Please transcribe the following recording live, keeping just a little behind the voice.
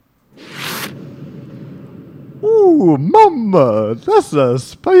Ooh, mama, that's a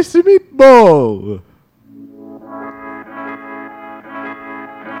spicy meatball.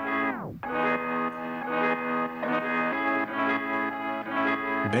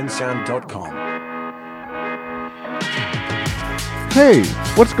 bensound.com. Hey,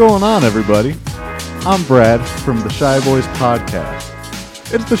 what's going on, everybody? I'm Brad from the Shy Boys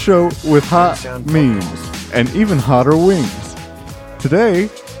Podcast. It's the show with hot memes and even hotter wings. Today,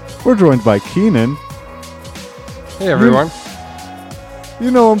 we're joined by Keenan. Hey everyone.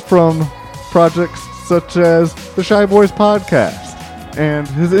 You know him from projects such as the Shy Boys Podcast and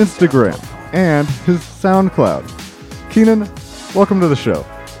his Instagram and his SoundCloud. Keenan, welcome to the show.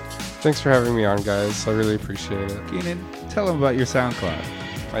 Thanks for having me on, guys. I really appreciate it. Keenan, tell them about your SoundCloud.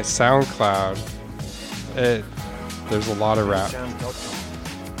 My SoundCloud, there's a lot of rap.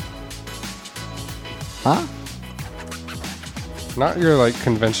 Huh? Not your like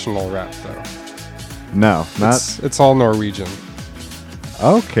conventional rap though. No, not... It's all Norwegian.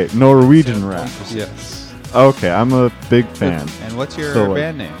 Okay, Norwegian rap. Yes. Okay, I'm a big fan. And what's your So, like-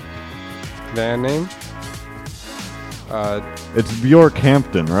 band name? Band name? It's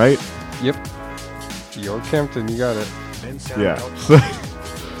Bjorkhampton, right? Yep. Bjorkhampton, you got it. Yeah.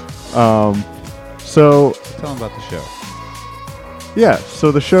 So Tell them about the show. yeah,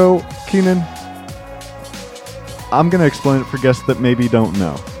 so the show, Keenan, I'm gonna explain it for guests that maybe don't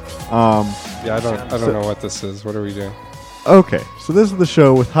know. Yeah, I don't know what this is. What are we doing? Okay, so this is the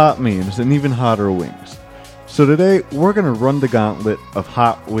show with hot memes and even hotter wings. So today we're gonna run the gauntlet of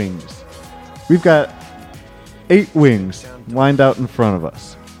hot wings. We've got 8 wings lined out in front of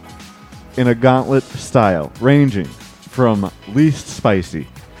us in a gauntlet style, ranging from least spicy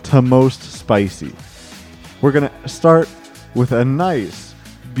to most spicy. We're gonna start with a nice,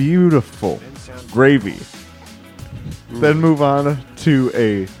 beautiful gravy. Then move on to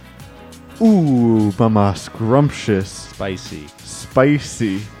a mama scrumptious, Spicy.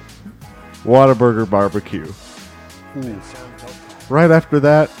 spicy Whataburger barbecue. Right after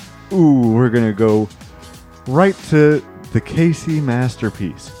that, we're gonna go right to the KC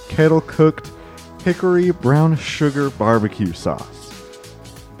masterpiece, kettle cooked hickory brown sugar barbecue sauce.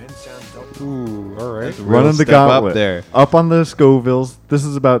 Ooh, all right. Running the step gauntlet up there. up on the Scovilles. This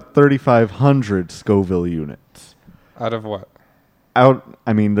is about 3,500 Scoville units. Out of what?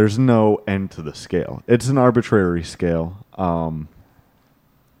 There's no end to the scale. It's an arbitrary scale.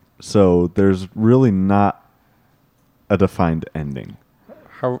 So there's really not a defined ending.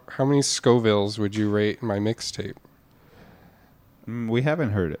 How many Scovilles would you rate my mixtape? We haven't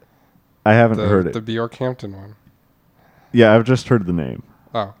heard it. I haven't heard it. The Bjorkhampton one. Yeah, I've just heard the name.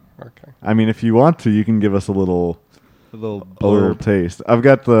 Oh, okay. I mean, if you want to, you can give us a little A little taste. I've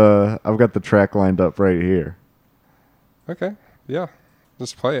got the track lined up right here. Okay. Yeah.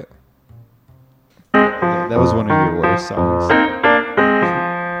 Just play it. That was one of your worst songs.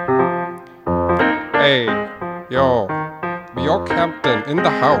 Hey, yo, Bjorkhampton in the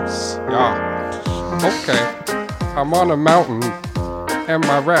house. Yeah. Okay. I'm on a mountain, and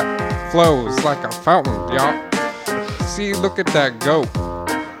my rap flows like a fountain. Yeah. See, look at that goat.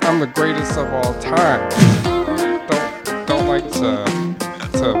 I'm the greatest of all time. Don't like to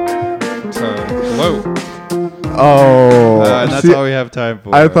gloat. Oh, And that's see, all we have time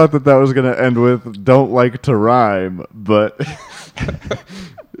for. I thought that was gonna end with "don't like to rhyme," but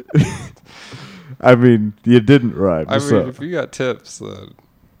I mean, you didn't rhyme. I so mean, if you got tips, then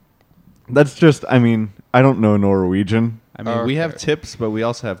that's just. I mean, I don't know Norwegian. I mean, we have Okay. tips, but we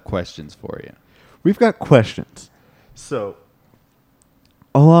also have questions for you. We've got questions. So,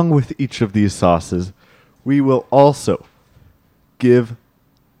 along with each of these sauces, we will also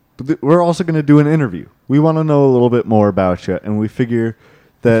we're also going to do an interview. We want to know a little bit more about you, and we figure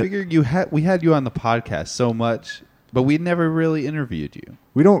that I figured we had you on the podcast so much, but we never really interviewed you.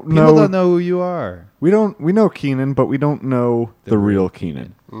 we don't People know. don't know who you are. We know Keenan, but we don't know the real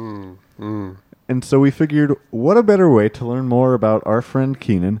Keenan. And so we figured, what a better way to learn more about our friend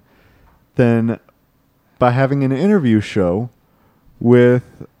Keenan than by having an interview show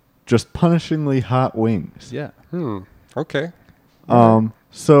with just punishingly hot wings. Yeah. okay.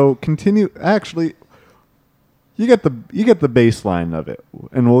 So continue. Actually, you get the baseline of it,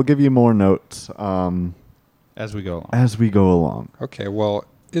 and we'll give you more notes As we go along. as we go along. Okay, well,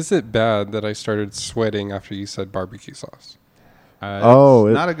 is it bad that I started sweating after you said barbecue sauce?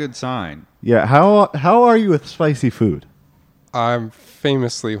 It's not a good sign. Yeah. How are you with spicy food? I'm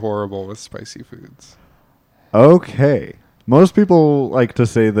famously horrible with spicy foods. Okay. Most people like to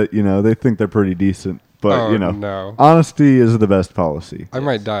say that they think they're pretty decent, but no. honesty is the best policy. I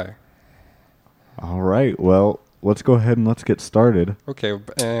might die. All right. Well, let's go ahead and let's get started. Okay,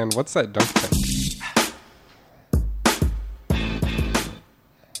 and what's that dunk tank?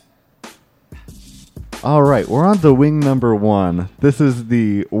 All right, we're on to wing number 1. This is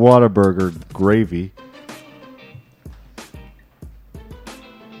the Whataburger gravy.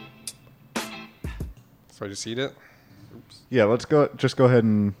 So I just eat it? Yeah, let's go. Just go ahead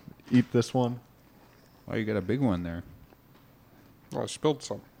and eat this one. Oh, you got a big one there. Oh, I spilled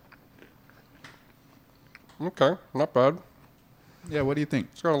some. Okay, not bad. Yeah, what do you think?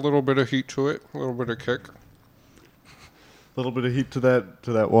 It's got a little bit of heat to it, a little bit of kick. A little bit of heat to that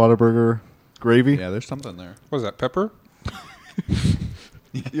Whataburger gravy. Yeah, there's something there. What is that, pepper?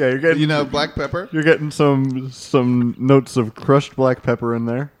 Yeah, you're getting black pepper? you're getting some notes of crushed black pepper in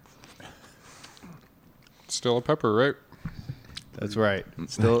there. Still a pepper, right? That's right.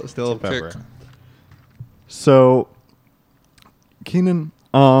 Still a Some pepper. kick. So, Keenan,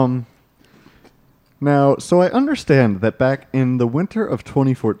 now, so I understand that back in the winter of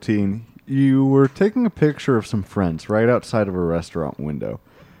 2014, you were taking a picture of some friends right outside of a restaurant window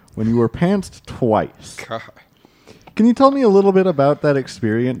when you were pantsed twice. God. Can you tell me a little bit about that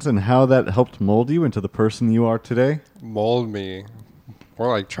experience and how that helped mold you into the person you are today? Mold me. More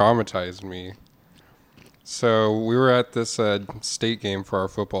like traumatized me. So we were at this state game for our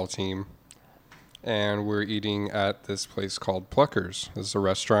football team, and we're eating at this place called Pluckers. This is a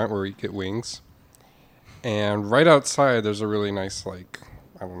restaurant where we get wings. And right outside, there's a really nice,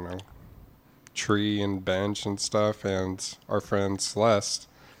 tree and bench and stuff. And our friend Celeste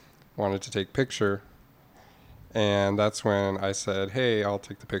wanted to take a picture. And that's when I said, hey, I'll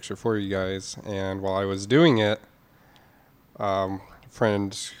take the picture for you guys. And while I was doing it,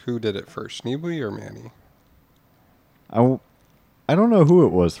 friend, who did it first, Schneebly or Manny? I don't know who it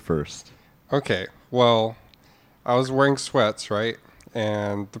was first. Okay, well, I was wearing sweats, right?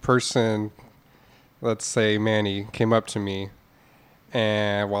 And the person, let's say Manny, came up to me,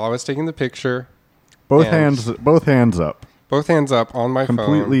 and while I was taking the picture, Both and hands up. both hands up on my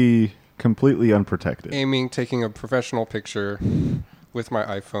phone, Completely unprotected. taking a professional picture with my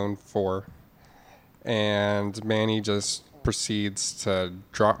iPhone 4, and Manny just proceeds to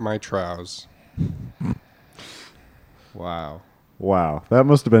drop my trousers. Wow. Wow, that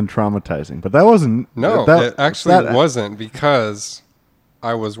must have been traumatizing. But that wasn't. No, that, it actually that- wasn't, because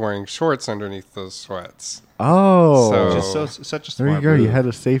I was wearing shorts underneath those sweats. Oh, So- Just such a there smart you go. You move. had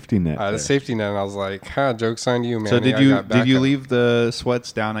a safety net. I had a there. safety net, and I was like, joke's on you, man. So did you backup. leave the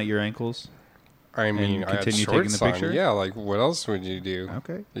sweats down at your ankles? I mean, and I had continue taking shorts the on. picture? Yeah, like, what else would you do?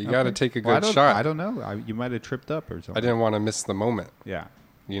 Okay. You got to okay. take a Well, good shot. I don't know. You might have tripped up or something. I didn't want to miss the moment, Yeah.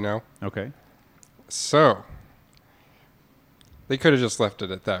 you know? Okay. So, they could have just left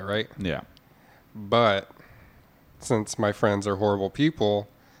it at that, right? Yeah. But since my friends are horrible people,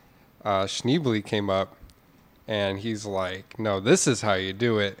 Schneebly came up, and he's like, no, this is how you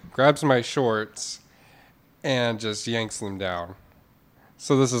do it. Grabs my shorts and just yanks them down.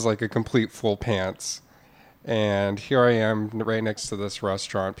 So this is like a complete full pants. And here I am right next to this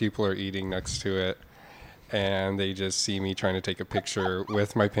restaurant. People are eating next to it. And they just see me trying to take a picture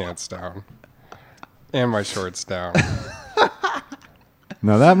with my pants down and my shorts down.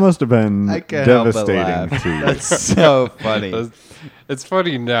 Now that must have been I can't help but devastating laugh. to you. That's so funny. It's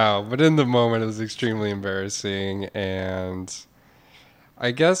funny now, but in the moment it was extremely embarrassing. And I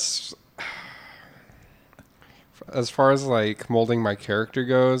guess as far as like molding my character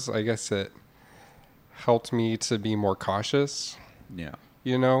goes, I guess it helped me to be more cautious, Yeah.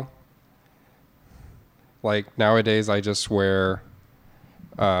 you know? Like nowadays I just wear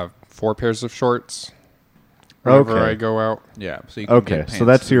 4 pairs of shorts whenever Okay. I go out. Yeah. So you can Okay, get so pants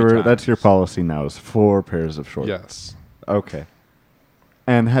that's 3 your times. policy now is 4 pairs of shorts. Yes. Okay.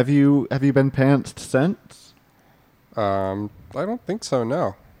 And have you been pantsed since? I don't think so,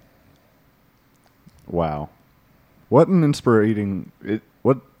 no. Wow. What an inspiring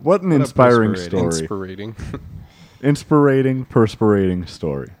what an What a inspiring perspirating- story. Inspirating. Inspirating, perspirating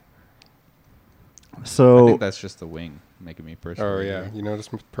story. I So think that's just the wing making me Oh, personally. yeah. You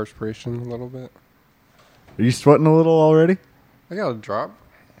notice my perspiration a little bit? are you sweating a little already? I got a drop.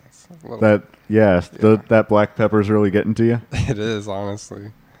 It's a little- That black pepper's really getting to you? It is,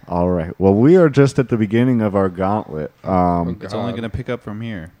 honestly. All right. Well, we are just at the beginning of our gauntlet. It's only God. going to pick up from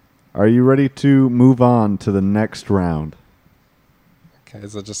here. Are you ready to move on to the next round? Okay,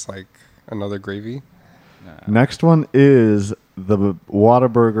 is it just like another gravy? Next one is the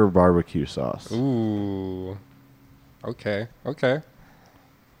Whataburger barbecue sauce. Ooh. Okay.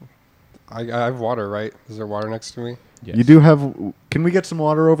 I have water, right? Is there water next to me? Yes. You do have. Can we get some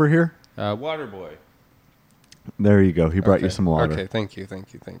water over here? Water boy. There you go. He brought you Okay. some water. Okay, thank you.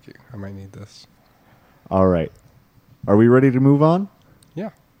 I might need this. All right. Are we ready to move on? Yeah.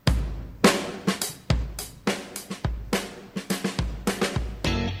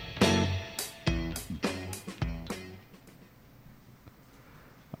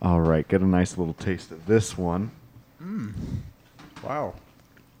 All right, get a nice little taste of this one. Wow.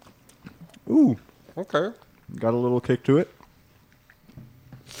 Ooh. Okay. Got a little kick to it.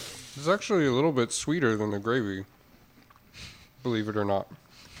 It's actually a little bit sweeter than the gravy. Believe it or not.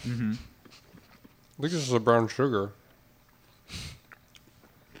 Mm-hmm. I think this is a brown sugar.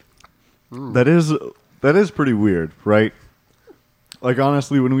 That is pretty weird, right? Like,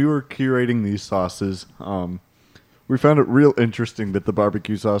 honestly, when we were curating these sauces, we found it real interesting that the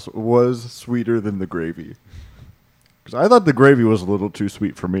barbecue sauce was sweeter than the gravy. Because I thought the gravy was a little too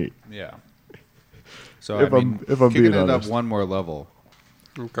sweet for me. Yeah. So If I'm kicking being it up honest. one more level.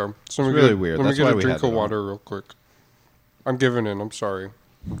 Okay. So It's really weird. Let me That's get why a we drink had of it on. water real quick. I'm giving in. I'm sorry.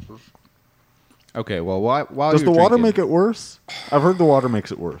 Okay, well, while Does you're the water drinking- make it worse? I've heard the water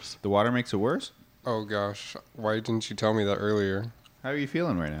makes it worse. The water makes it worse? Oh gosh, why didn't you tell me that earlier? How are you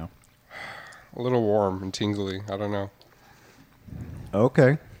feeling right now? A little warm and tingly. I don't know.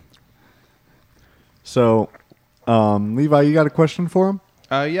 Okay. So, Levi, you got a question for him?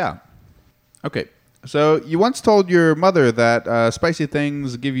 Yeah. Okay. So you once told your mother that spicy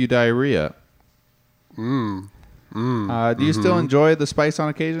things give you diarrhea. Do you still enjoy the spice on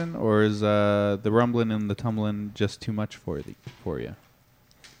occasion, or is the rumbling and the tumbling just too much for you?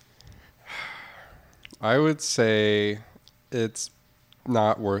 I would say it's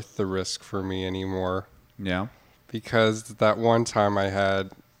not worth the risk for me anymore Yeah. because that one time I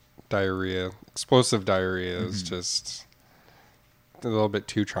had diarrhea, explosive diarrhea, is just a little bit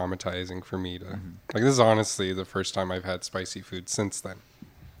too traumatizing for me to. Like, this is honestly the first time I've had spicy food since then.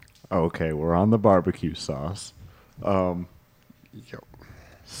 Okay, we're on the barbecue sauce. Yep.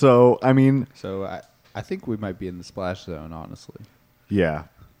 So, I mean, So I think we might be in the splash zone, honestly. yeah.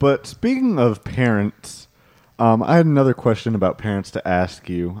 But speaking of parents, I had another question about parents to ask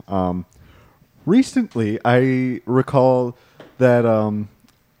you. Recently, I recall that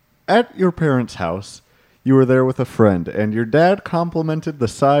at your parents' house, you were there with a friend, and your dad complimented the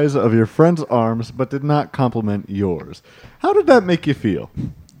size of your friend's arms, but did not compliment yours. How did that make you feel?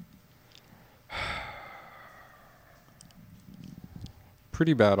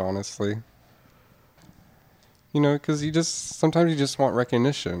 Pretty bad, honestly. You know, because sometimes you just want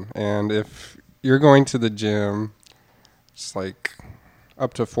recognition. And if you're going to the gym, just like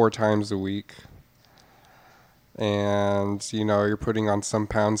up to 4 times a week, and, you know, you're putting on some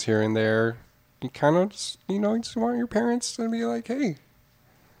pounds here and there, you kind of just, you just want your parents to be like, hey,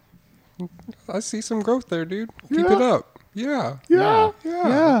 I see some growth there, dude. Keep it up. Yeah.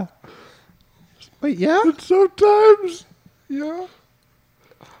 Yeah. Wait, yeah? But sometimes Yeah.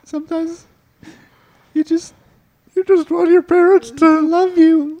 Sometimes you just want your parents to love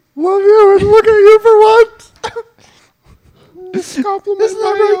you and look at you for once. Just compliment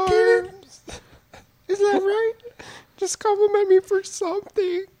my arms. Is that right? Just compliment me for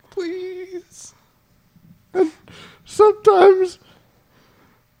something, please. And sometimes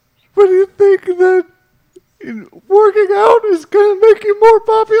when you think that working out is going to make you more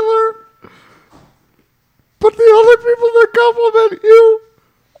popular, but the only people that compliment you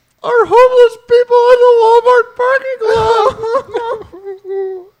are homeless people in the Walmart parking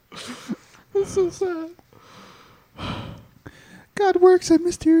lot. That's so sad. God works in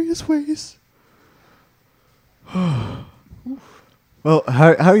mysterious ways. Well,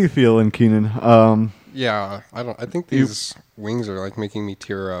 how you feeling, Keenan? Yeah, I think these wings are like making me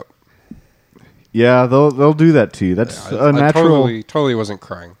tear up. Yeah, they'll do that to you. That's I a natural. totally wasn't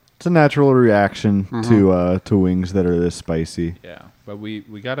crying. It's a natural reaction to wings that are this spicy. Yeah, but we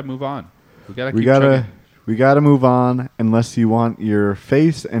got to move on. We got to We keep gotta chugging. we gotta move on unless you want your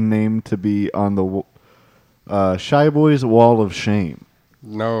face and name to be on the Shy Boys Wall of Shame.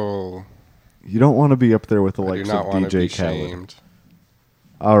 No, You don't want to be up there with the I do likes not of want to be DJ Khaled. shamed.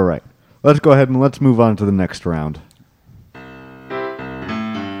 All right, let's go ahead and let's move on to the next round.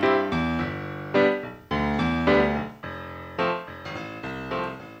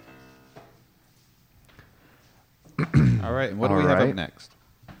 All right, and what do All we have right. up next?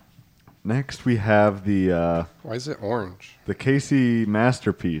 Next, we have the Why is it orange? Casey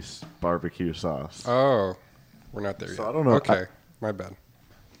Masterpiece barbecue sauce. Oh, we're not there So yet. I don't know. Okay, my bad.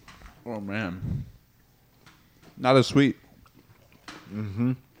 Oh, man. Not as sweet.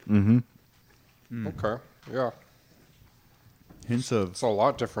 Okay, yeah, Hints of it's a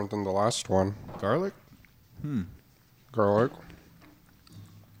lot different than the last one. garlic? Garlic.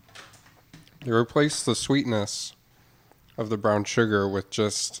 They replaced the sweetness of the brown sugar with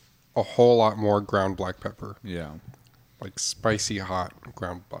just a whole lot more ground black pepper. Yeah. Like spicy hot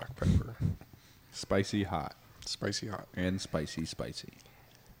ground black pepper. Spicy hot. Spicy hot. And spicy.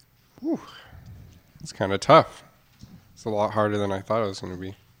 It's kind of tough. It's a lot harder than I thought it was going to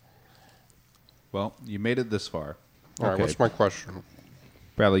be. Well, you made it this far. All right, Okay. what's my question?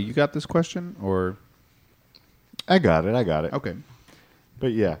 Bradley, you got this question, or I got it. okay?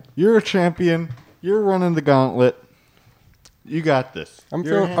 But yeah, you're a champion. You're running the gauntlet. You got this. I'm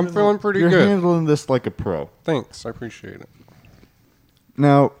You're feeling pretty you're good. handling this like a pro. Thanks, I appreciate it.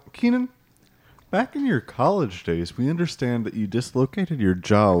 Now, Keenan, back in your college days, we understand that you dislocated your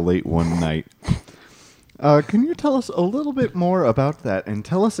jaw late one night. Can you tell us a little bit more about that and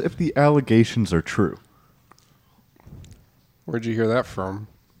tell us if the allegations are true? Where'd you hear that from?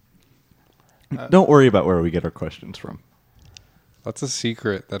 Don't worry about where we get our questions from. That's a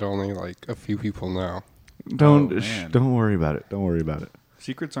secret that only like a few people know. Don't Oh, man. don't worry about it. Don't worry about it.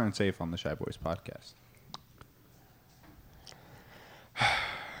 Secrets aren't safe on the Shy Boys podcast.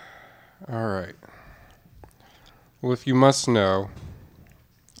 All right. Well, if you must know,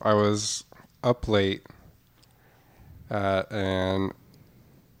 I was up late at an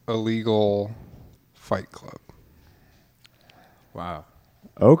illegal fight club. Wow.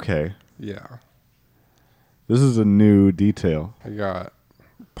 Okay. Yeah. This is a new detail. I got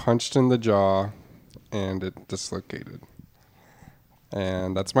punched in the jaw and it dislocated.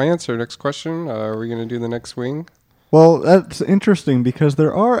 And that's my answer. Next question. Are we going to do the next wing? Well, that's interesting because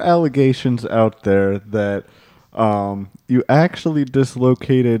there are allegations out there that you actually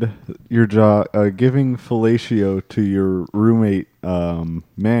dislocated your jaw giving fellatio to your roommate,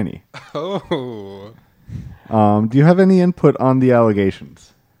 Manny. Oh. Do you have any input on the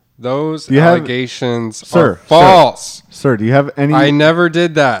allegations? Those Do you have- allegations Sir, are false. Sir, do you have any... I never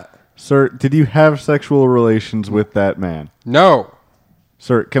did that. Sir, did you have sexual relations with that man? No.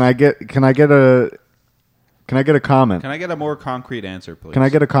 Sir, can I get a comment? Can I get a more concrete answer, please? Can I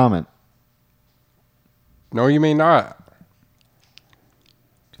get a comment? No, you may not.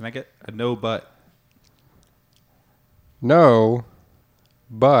 Can I get a no but? No,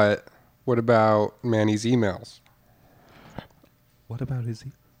 but what about Manny's emails? What about his?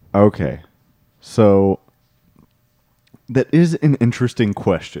 Okay. So that is an interesting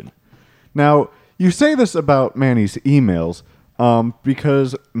question. Now, you say this about Manny's emails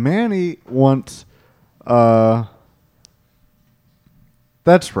because Manny wants... that's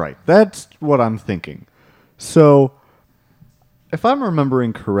right. That's what I'm thinking. So, if I'm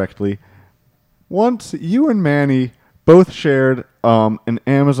remembering correctly, once you and Manny both shared an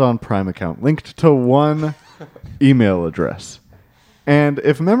Amazon Prime account linked to one email address. And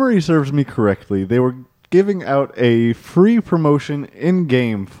if memory serves me correctly, they were giving out a free promotion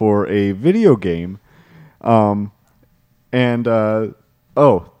in-game for a video game. The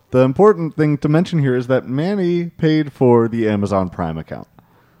important thing to mention here is that Manny paid for the Amazon Prime account.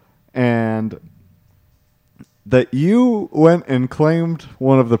 And that you went and claimed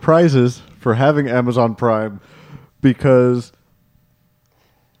one of the prizes for having Amazon Prime because...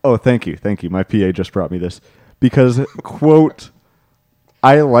 Oh, thank you. My PA just brought me this. Because, quote,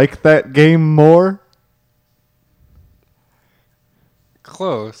 I like that game more.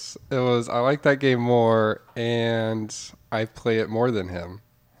 Close. It was, I like that game more, and I play it more than him.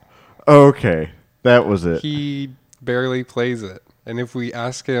 Okay, that was it. He barely plays it. And if we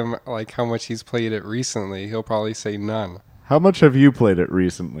ask him like how much he's played it recently, he'll probably say none. How much have you played it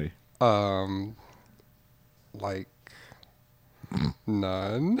recently? Like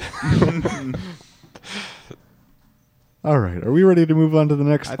none. All right, are we ready to move on to the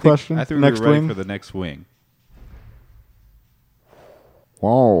next question? I think next we were ready wing? for the next wing.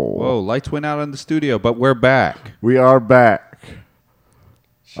 Whoa. Whoa, lights went out in the studio, but we're back. We are back.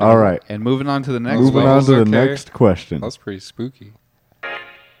 All right, And moving on to the next moving wing. on to the okay. next question. That's pretty spooky.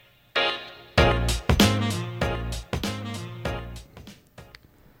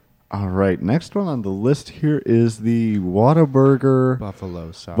 All right, next one on the list here is the Whataburger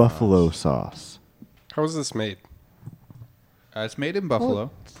Buffalo sauce. Buffalo sauce. How was this made? It's made in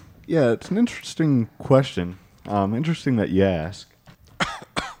Buffalo. Yeah, it's an interesting question. Interesting that you ask.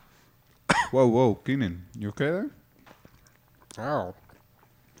 Whoa, Keenan, you okay there? Ow.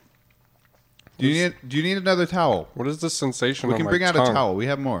 Do you need another towel? What is the sensation We on can my bring out tongue? a towel. We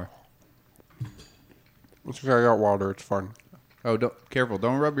have more. It's okay, I got water. It's fine. Oh, careful!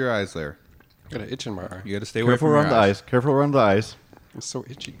 Don't rub your eyes there. I got an itch in my eye. You got to stay away Careful from around your the eyes. eyes. Careful around the eyes. It's so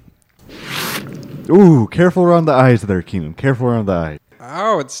itchy. Ooh, careful around the eyes there, Keenan. Careful around the eyes.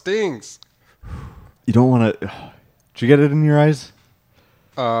 Ow, it stings. You don't want to... Did you get it in your eyes?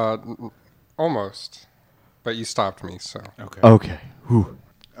 Almost. But you stopped me, so. Okay. Okay. Whew.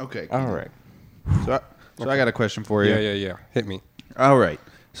 Okay. All right. So I got a question for you. Yeah. Hit me. All right.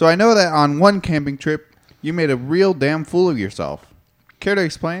 So I know that on one camping trip, you made a real damn fool of yourself. Care to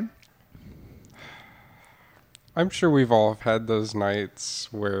explain? I'm sure we've all had those nights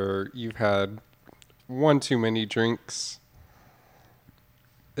where you've had one too many drinks.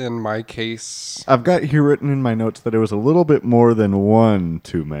 In my case, I've got here written in my notes that it was a little bit more than one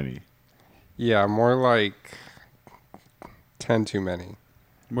too many. yeah, more like 10 too many.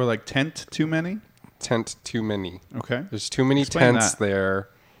 More like tent too many? Tent too many. Okay. There's too many Explain tents that. there,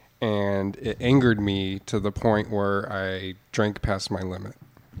 and it angered me to the point where I drank past my limit.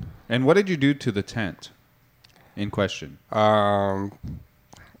 And what did you do to the tent in question? I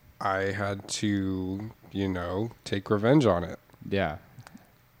had to, take revenge on it. Yeah.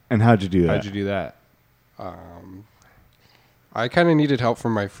 And how'd you do that? How'd you do that? I kind of needed help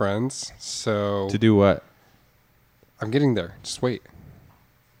from my friends, so To do what? I'm getting there. Just wait.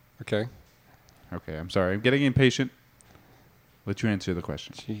 Okay? Okay, I'm sorry. I'm getting impatient. Let you answer the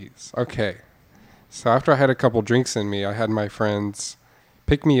question. Jeez. Okay. So after I had a couple drinks in me, I had my friends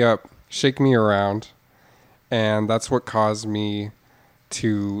pick me up, shake me around, and that's what caused me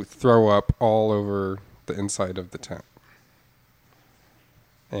to throw up all over the inside of the tent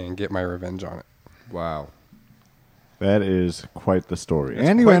and get my revenge on it. Wow. That is quite the story. It's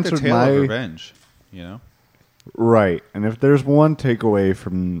and you quite answered the tale my of revenge, right. And if there's one takeaway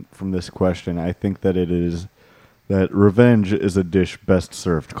from this question, I think that it is that revenge is a dish best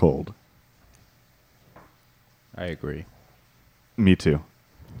served cold. I agree. Me too.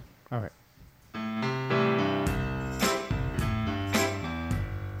 All right.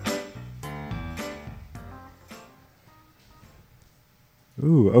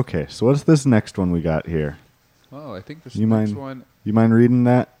 Ooh, okay. So what's this next one we got here? Well, I think this You next mind- one, You mind reading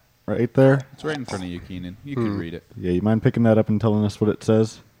that right there? it's right in front of you, Keenan. You can read it. Yeah, you mind picking that up and telling us what it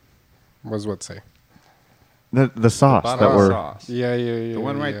says? What does what say? The sauce Bottom that of the we're sauce. Yeah. The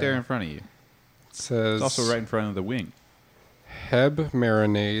one right yeah. there in front of you. It says It's also right in front of the wing. Heb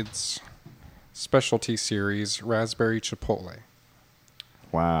Marinades Specialty Series Raspberry Chipotle.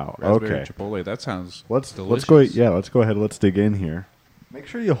 wow. Raspberry Okay. Chipotle. That sounds Let's delicious. go. Yeah, let's go ahead. Let's dig in here. Make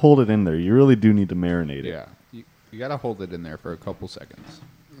sure you hold it in there. You really do need to marinate it. Yeah. You got to hold it in there for a couple seconds.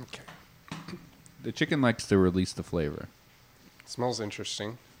 Okay. The chicken likes to release the flavor. Smells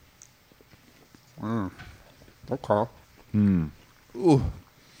interesting. Okay. Ooh.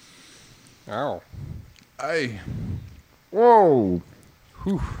 Ow. Hey. Whoa.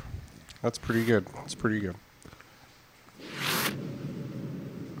 Whew. That's pretty good. That's pretty good.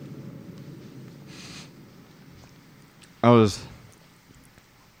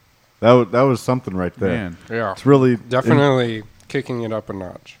 That was something right there. Man. Yeah. It's really Definitely kicking it up a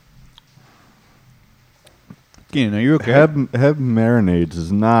notch. Keenan, are you okay? Heb marinades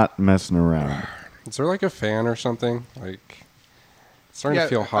is not messing around. Is there like a fan or something? Like, it's starting to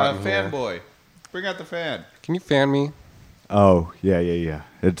feel hot in here. fanboy. Bring out the fan. Can you fan me? Oh yeah.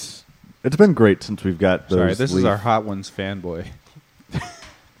 It's been great since we've got those. Sorry, this is leaf- our Hot Ones fanboy.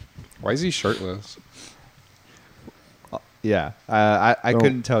 Why is he shirtless? Yeah, I Don't-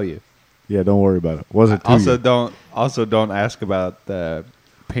 couldn't tell you. Yeah, don't worry about it. Was it to you? Don't ask about the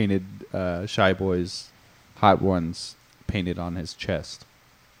painted Shy Boys Hot Ones painted on his chest.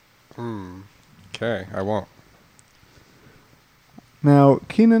 Okay, I won't. Now,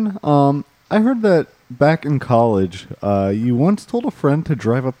 Keenan, I heard that back in college, you once told a friend to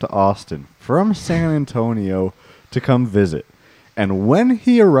drive up to Austin from San Antonio to come visit. And when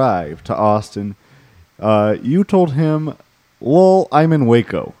he arrived to Austin, you told him, "Lol, I'm in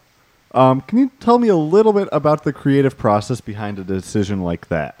Waco." Can you tell me a little bit about the creative process behind a decision like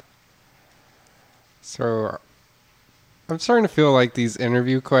that? So, I'm starting to feel like these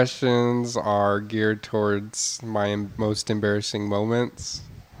interview questions are geared towards my most embarrassing moments.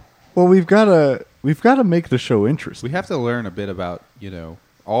 Well, we've got to make the show interesting. We have to learn a bit about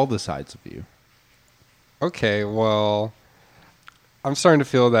all the sides of you. Okay, well, I'm starting to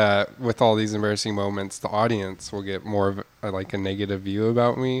feel that with all these embarrassing moments, the audience will get more of a negative view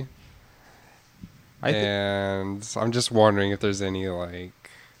about me. And I'm just wondering if there's any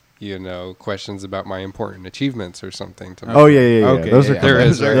questions about my important achievements or something. Oh yeah. Okay, Those are There coming.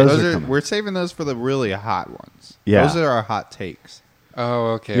 is, right? Those are coming. We're saving those for the really hot ones. Yeah. Those are our hot takes.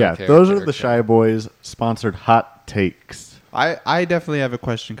 Oh, okay. Yeah, okay, those okay, are the okay. Shy Boys sponsored hot takes. I definitely have a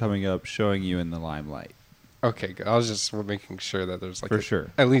question coming up showing you in the limelight. Okay, good. I was just making sure that there's For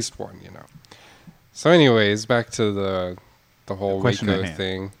sure. at least one, So, anyways, back to the whole The question Waco at hand.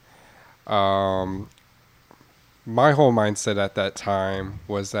 thing. My whole mindset at that time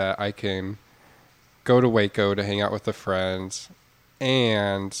was that I can go to Waco to hang out with a friend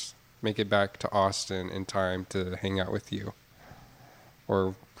and make it back to Austin in time to hang out with you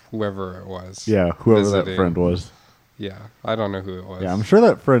or whoever it was. Yeah, whoever that visiting. friend was. Yeah, I don't know who it was. Yeah, I'm sure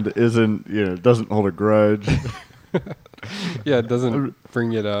that friend doesn't hold a grudge. Yeah, it doesn't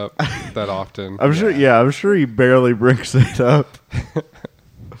bring it up. that often. I'm sure. Yeah, I'm sure he barely brings it up.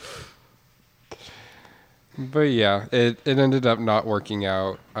 But yeah, it ended up not working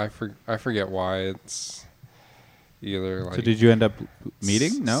out. I forget why. It's either like So did you end up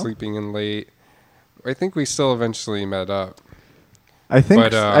meeting? No. sleeping in late. I think we still eventually met up. I think.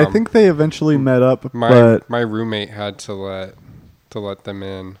 But, I think they eventually met up, My but my roommate had to let them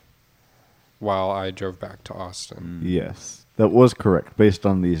in while I drove back to Austin. yes, that was correct based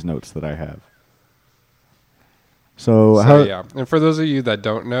on these notes that I have. So, So how? yeah, and for those of you that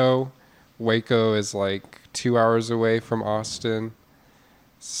don't know, Waco is like 2 hours away from Austin.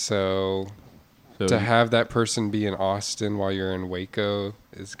 So to have that person be in Austin while you're in Waco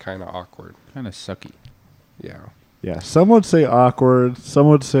is kind of awkward. kind of sucky. Yeah, Yeah, some would say awkward. Some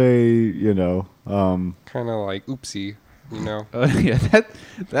would say, kind of like oopsie, you know. Yeah,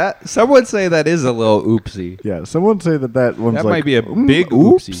 that some would say that is a little oopsie. yeah, some would say that one's That like, might be a big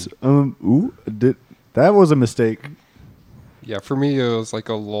oops, oopsie." that was a mistake. Yeah, for me it was like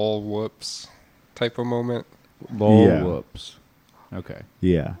a lol whoops type of moment. Lol, Yeah. whoops. Okay.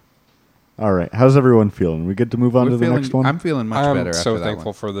 Yeah. All right. How's everyone feeling? We get to move on to the next one? I'm feeling much I'm better so after that thankful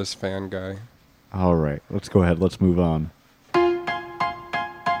one. for this fan guy. All right. Let's go ahead. Let's move on.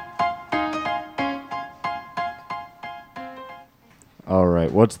 All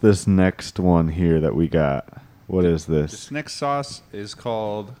right. What's this next one here that we got? What is this? This next sauce is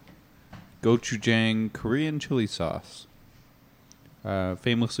called gochujang Korean chili sauce,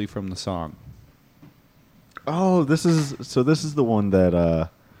 famously from the song. Oh, this is the one that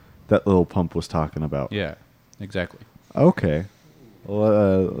that little pump was talking about. Yeah, exactly. Okay.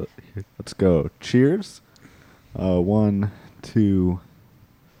 Well, let's go. Cheers. 1, 2,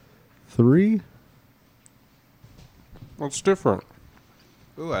 3. What's different?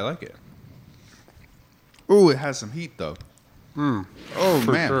 Ooh, I like it. Ooh, it has some heat though. Oh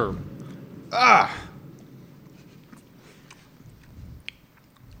For man. sure.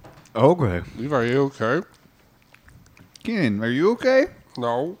 Okay. Levi, are you okay? Keenan, are you okay?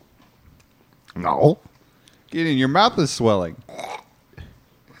 No. No. Keenan, your mouth is swelling.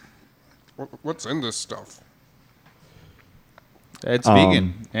 What's in this stuff? It's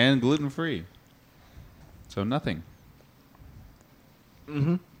vegan and gluten free, so nothing.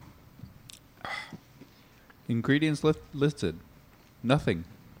 Mm-hmm. Ingredients listed, nothing.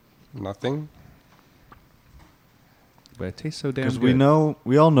 Nothing. But it tastes so damn Because good.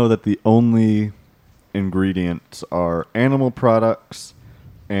 we all know that the only ingredients are animal products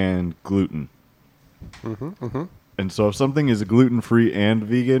and gluten. And so if something is gluten-free and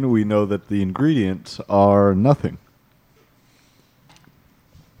vegan, we know that the ingredients are nothing.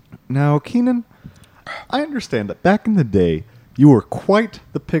 Now, Keenan, I understand that back in the day, you were quite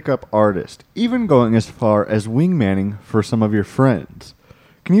the pickup artist, even going as far as wingmanning for some of your friends.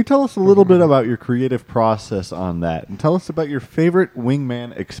 Can you tell us a little bit about your creative process on that, and tell us about your favorite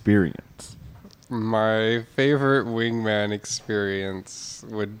wingman experience? My favorite wingman experience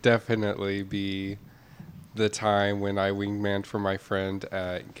would definitely be the time when I wingmanned for my friend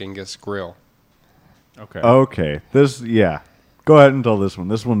at Genghis Grill. Okay. Okay, go ahead and tell this one.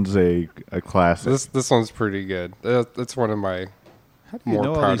 This one's a classic. This one's pretty good. It's one of my How do you more know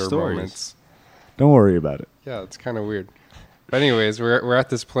all these prouder stories? moments. Don't worry about it. Yeah, it's kind of weird. But anyways, we're at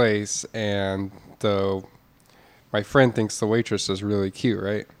this place, and my friend thinks the waitress is really cute,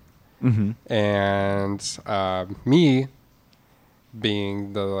 right? Mm-hmm. And me,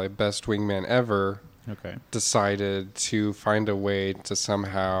 being the best wingman ever, Okay. decided to find a way to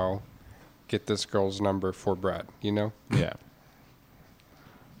somehow get this girl's number for Brad, you know? Yeah.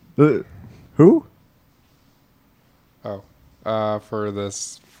 Who? For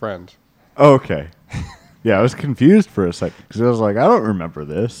this friend. Okay. Yeah, I was confused for a second because I was like, I don't remember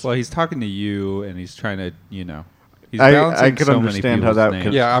this. Well, he's talking to you, and he's trying to, he's I balancing could so many understand how people's that names.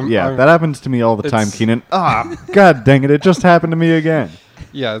 could. Yeah, I'm- that happens to me all the time, It's- Keenan. God dang it! It just happened to me again.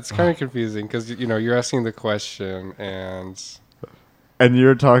 Yeah, it's kind of confusing because, you're asking the question, and And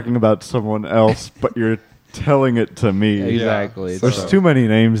you're talking about someone else, but you're telling it to me. Exactly. Yeah, There's so- too many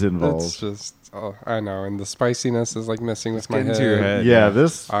names it's involved. just, I know, and the spiciness is like messing with my getting head. to your head. Yeah,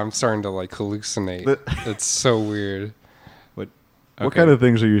 this. I'm starting to hallucinate. The- It's so weird. What What kind of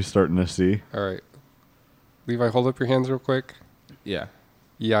things are you starting to see? All right. Levi, hold up your hands real quick. Yeah.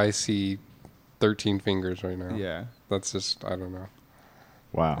 Yeah, I see 13 fingers right now. Yeah. That's just, I don't know.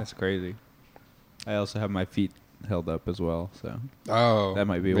 Wow. That's crazy. I also have my feet held up as well, so Oh. That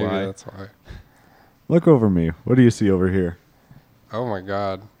might be maybe why. that's why. Look over me. What do you see over here? Oh my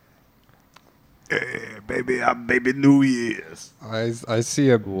God. Hey, baby, I'm Baby New Year's. I see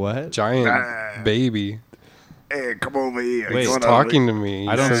a what? giant baby. Hey, come over here. Wait, He's talking to me.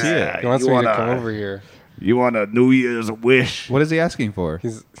 I don't says see it. He wants You me to wanna- come over here. You want a New Year's wish? What is he asking for?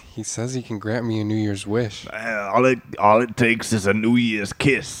 He says he can grant me a New Year's wish. All it takes is a New Year's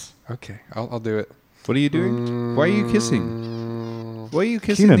kiss. Okay, I'll do it. What are you doing? Why are you kissing? Why are you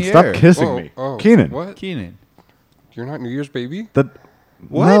kissing Keenan, the stop air? kissing Oh, me. oh, Keenan. What? Keenan. You're not New Year's baby? That,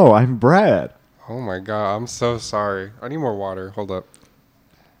 What? No, I'm Brad. Oh my god, I'm so sorry. I need more water. Hold up.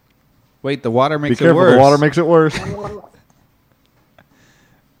 Wait, the water Be makes it careful, worse. the water makes it worse.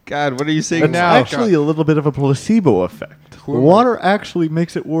 God, what are you saying It's now? actually a little bit of a placebo effect. Who The am I? water actually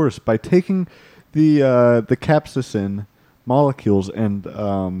makes it worse by taking the capsaicin molecules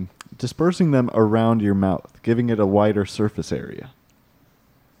and dispersing them around your mouth, giving it a wider surface area.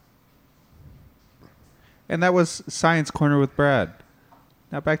 And that was Science Corner with Brad.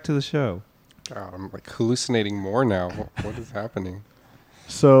 Now back to the show. God, I'm like hallucinating more now. What is happening?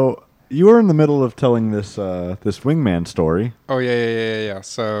 So you were in the middle of telling this this wingman story. Oh yeah.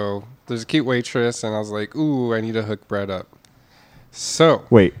 So there's a cute waitress, and I was like, ooh, I need to hook Brad up. So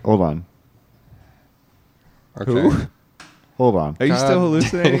Wait, hold on. okay. Who? Hold on. Are you still God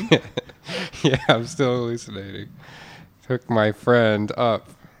hallucinating? Yeah, I'm still hallucinating. Hook my friend up.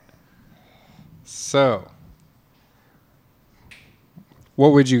 So,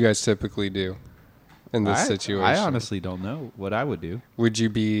 what would you guys typically do in this situation? I honestly don't know what I would do. Would you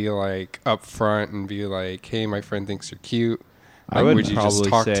be like up front and be like, "Hey, my friend thinks you're cute"? I Like, would would you just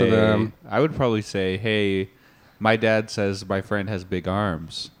talk say, to them? I would probably say, "Hey, my dad says my friend has big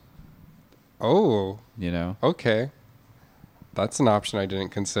arms." Oh, You know? okay. That's an option I didn't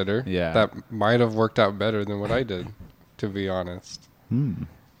consider. Yeah. That might have worked out better than what I did, to be honest. Hmm.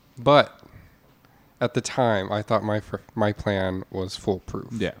 But at the time, I thought my plan was foolproof.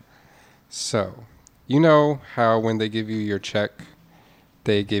 Yeah. So, you know how when they give you your check,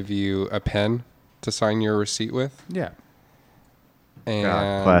 they give you a pen to sign your receipt with? Yeah. And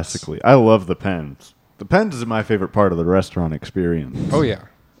God, classically. I love the pens. The pens is my favorite part of the restaurant experience. Oh, yeah.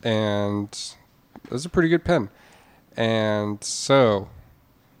 And it was a pretty good pen. And so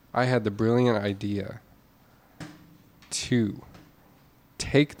I had the brilliant idea to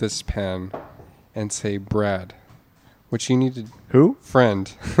take this pen and say, Brad, what you need to Who? friend,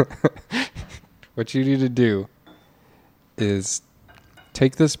 what you need to do is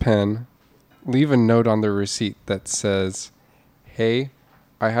take this pen, leave a note on the receipt that says, hey,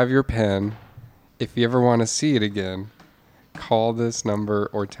 I have your pen. If you ever want to see it again, call this number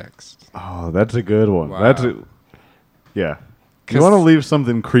or text. Oh, that's a good one. Wow. That's a, yeah. You 'Cause- want to leave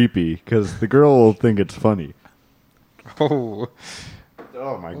something creepy because the girl will think it's funny. Oh,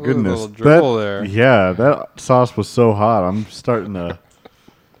 Oh my Ooh, goodness! little dribble there. Yeah, that sauce was so hot. I'm starting to.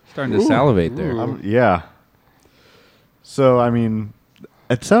 Starting to salivate there. Ooh. Yeah. So I mean,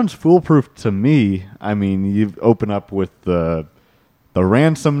 it sounds foolproof to me. I mean, you open up with the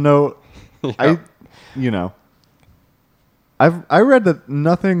ransom note. Yeah. I read that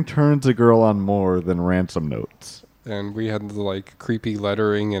nothing turns a girl on more than ransom notes. And we had the like creepy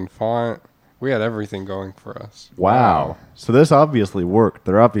lettering and font. We had everything going for us. Wow. So this obviously worked.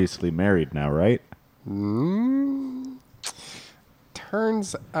 They're obviously married now, right?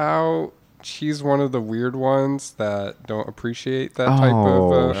 Turns out she's one of the weird ones that don't appreciate that type of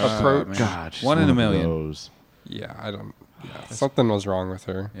Oh, approach. man. God, she's One in a of million. those. Yeah, I don't. Yeah, something was wrong with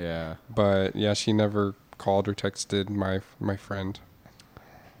her. Yeah. But yeah, she never called or texted my friend.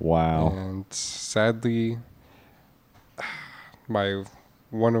 Wow. And sadly,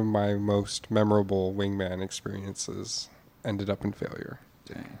 one of my most memorable wingman experiences ended up in failure.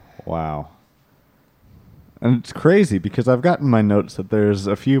 Dang. Wow. And it's crazy because I've gotten my notes that there's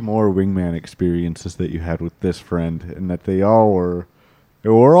a few more wingman experiences that you had with this friend, and that they were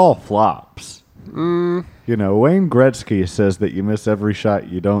all flops. You know, Wayne Gretzky says that you miss every shot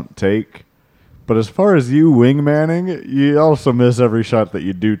you don't take, but as far as you wingmanning, you also miss every shot that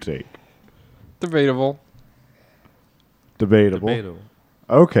you do take. Debatable. Debatable.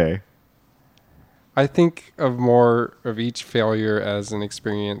 Okay. I think of more of each failure as an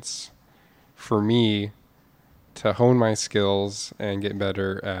experience for me to hone my skills and get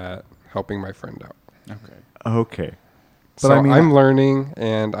better at helping my friend out. Okay. But So I mean, I'm learning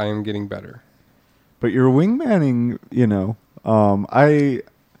and I am getting better. But your wingmanning,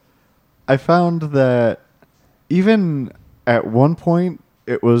 I found that even at one point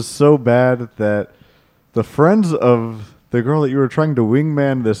it was so bad that the friends of the girl that you were trying to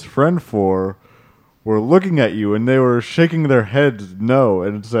wingman this friend for were looking at you and they were shaking their heads no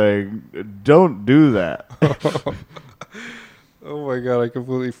and saying, "Don't do that." Oh my god, I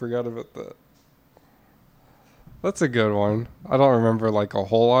completely forgot about that. That's a good one. I don't remember like a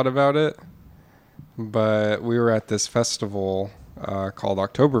whole lot about it, but we were at this festival called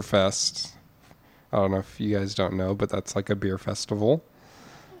Oktoberfest. I don't know if you guys don't know, but that's like a beer festival.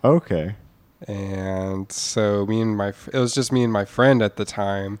 Okay. And so it was just me and my friend at the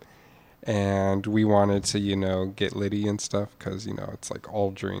time, and we wanted to, get litty and stuff because, it's like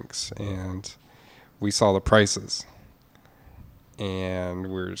all drinks, and we saw the prices, and we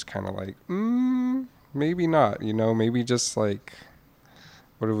were just kind of like, maybe not, maybe just like,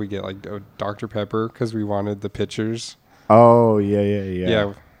 what did we get? Like Dr. Pepper because we wanted the pictures. Oh, yeah.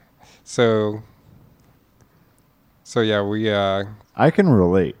 Yeah. So yeah, we I can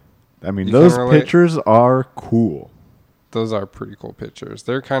relate. I mean, You those can relate? pictures are cool. those are pretty cool pictures.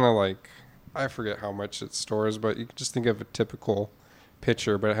 They're kind of like, I forget how much it stores, but you can just think of a typical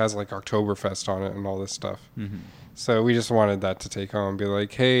picture, but it has like Oktoberfest on it and all this stuff. Mm-hmm. So we just wanted that to take home and be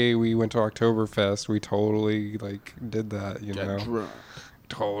like, hey, we went to Oktoberfest. We totally like did that,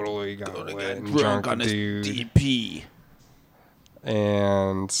 Totally got lit and drunk, dude. DP.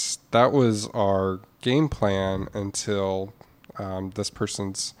 And that was our game plan until this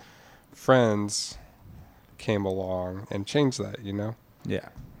person's friends came along and changed that, Yeah.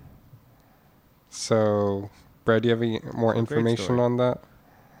 So, Brad, do you have any more information story. on that?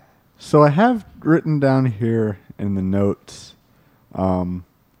 So I have written down here in the notes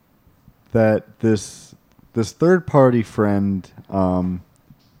that this third-party friend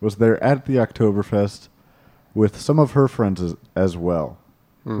was there at the Oktoberfest with some of her friends as well,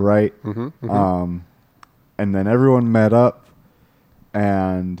 right? Mm-hmm. And then everyone met up,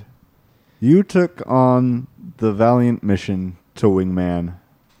 and you took on the valiant mission to Wingman.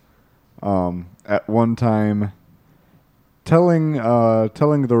 At one time, telling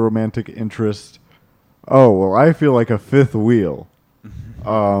the romantic interest, "Oh, well, I feel like a fifth wheel,"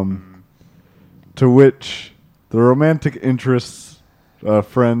 to which the romantic interest's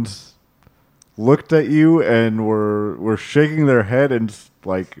friends looked at you and were shaking their head and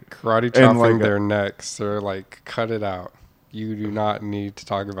like Karate and chopping like their necks. They're like, cut it out. You do not need to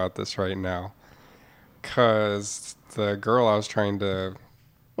talk about this right now. Because the girl I was trying to...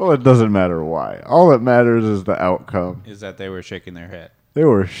 Well, it doesn't matter why. All that matters is the outcome. Is that they were shaking their head. They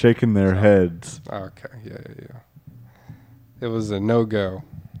were shaking their heads. Okay, yeah. It was a no-go.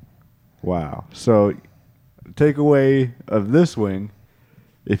 Wow. So, takeaway of this wing,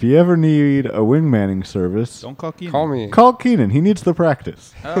 if you ever need a wingmanning service, Don't call Keenan. Call me. call Keenan. He needs the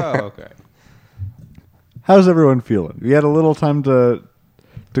practice. Oh, okay. How's everyone feeling? We had a little time to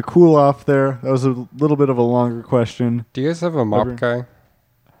cool off there. That was a little bit of a longer question. Do you guys have a mop Ever- guy?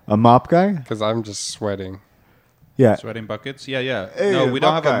 A mop guy? Because I'm just sweating. Yeah. Sweating buckets? Yeah. Hey, No, we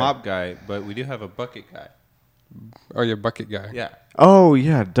don't mop have guy. a mop guy, but we do have a bucket guy. Oh, you're bucket guy. Yeah. Oh,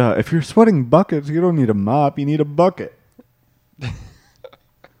 yeah, duh. If you're sweating buckets, you don't need a mop. You need a bucket.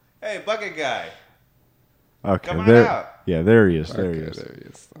 Hey, bucket guy. Okay. Come on there. out. Yeah, there he is. Okay, There he is. there he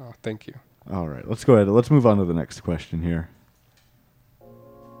is. Oh, thank you. All right. Let's go ahead. Let's move on to the next question here.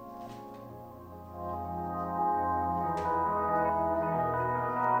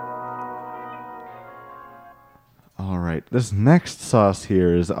 All right. This next sauce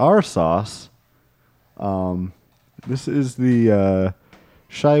here is our sauce. This is the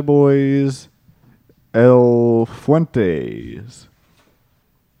Shy Boys El Fuentes.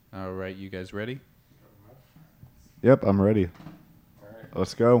 All right, you guys ready? Yep, I'm ready.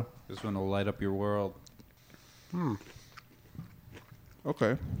 Let's go. This one will light up your world.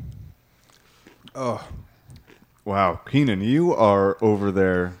 Okay. Oh. Wow. Keenan, you are over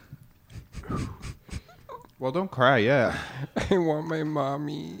there. Well, don't cry. Yeah. I want my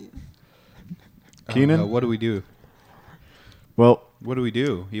mommy. Keenan? What do we do? Well, What do we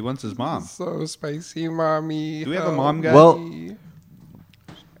do? He wants his mom. So spicy, mommy. Do we have a Help mom guy? Well- me.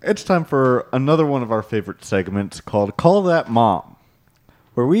 it's time for another one of our favorite segments called Call That Mom,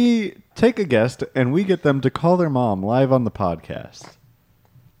 where we take a guest and we get them to call their mom live on the podcast.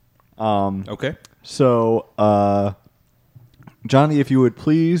 Okay. So, Johnny, if you would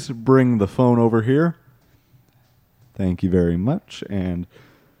please bring the phone over here. Thank you very much. And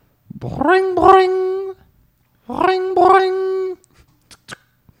boing, boing, boing, boing.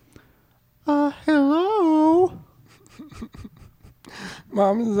 Hello.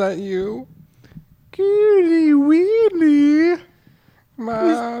 Mom, is that you? Kitty Weenie.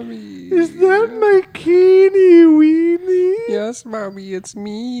 Mommy. Is that my kitty weenie? Yes, mommy, it's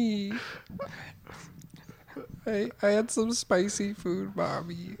me. I had some spicy food,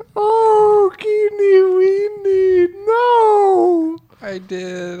 mommy. Oh, kitty weenie, no. I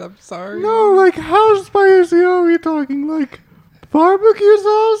did. I'm sorry. No, like how spicy are we talking? Like barbecue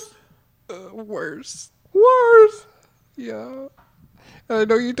sauce? Worse. Worse. Yeah. And I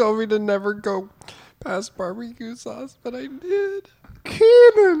know you told me to never go past barbecue sauce, but I did.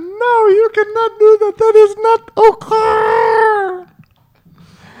 Keenan, no, you cannot do that. That is not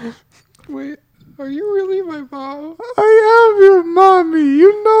okay. Wait, are you really my mom? I am your mommy.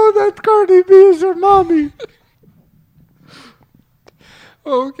 You know that Cardi B is your mommy.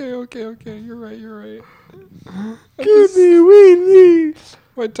 Oh, okay. You're right. Kitty weenie.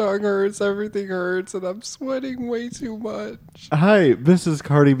 My tongue hurts, everything hurts, and I'm sweating way too much. Hi, this is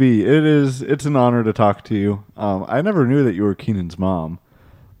Cardi B. It's an honor to talk to you. I never knew that you were Keenan's mom.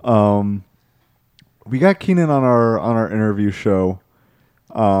 We got Keenan on our interview show.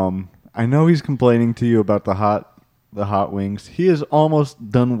 I know he's complaining to you about the hot wings. He is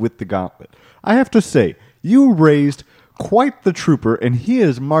almost done with the gauntlet. I have to say, you raised quite the trooper, and he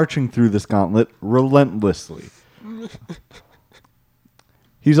is marching through this gauntlet relentlessly.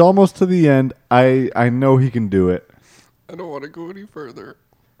 He's almost to the end. I know he can do it. I don't want to go any further.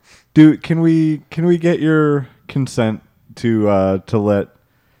 Dude, can we get your consent to let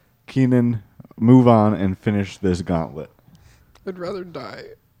Keenan move on and finish this gauntlet? I'd rather die.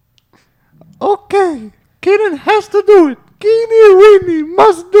 Okay, Keenan has to do it. Keeny Weenie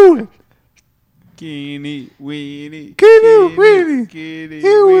must do it. Keeny weeny. Keeny Weenie.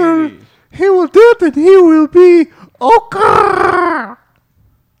 Keeny He will do it, and he will be okay.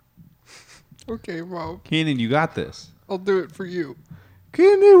 Okay, Mom. Keenan, you got this. I'll do it for you.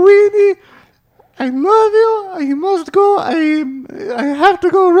 Keeny Weenie, I love you. I must go. I have to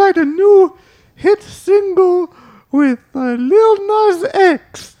go write a new hit single with Lil Nas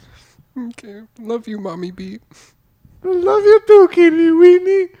X. Okay. Love you, Mommy B. I love you too, Keeny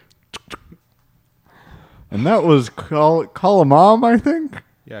Weenie. And that was call a mom, I think.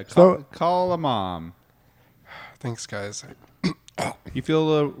 Yeah, So- call a mom. Thanks, guys. You feel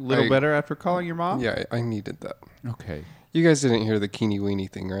a little I- better after calling your mom? Yeah, I needed that. Okay. You guys didn't hear the Keeny Weenie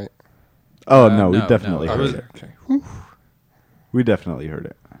thing, right? Oh no, we no, definitely no. heard it. Okay. We definitely heard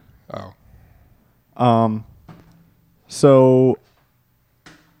it. Oh. So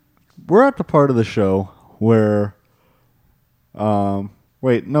we're at the part of the show where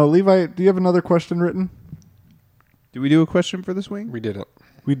wait, no, Levi, do you have another question written? Did we do a question for this wing? We didn't.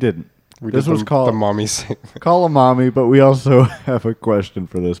 We didn't. We This did was the called mommy segment. Call a Mommy, but we also have a question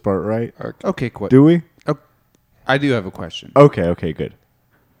for this part, right? Okay, Do we? I do have a question. Okay, good.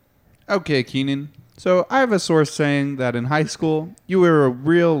 Okay, Keenan. So I have a source saying that in high school you were a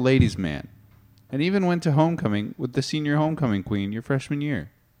real ladies' man, and even went to homecoming with the senior homecoming queen your freshman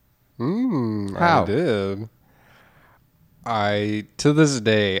year. How? I did. To this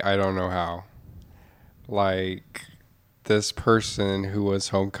day, I don't know how. Like, this person who was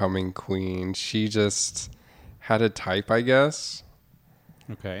homecoming queen, she just had a type, I guess.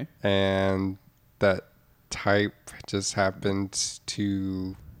 Okay. And that type just happened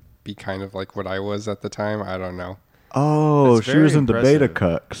to be kind of like what I was at the time. I don't know. Oh, That's she very was into beta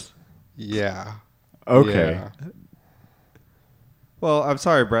impressive. cucks. Yeah. Okay. Yeah. Well, I'm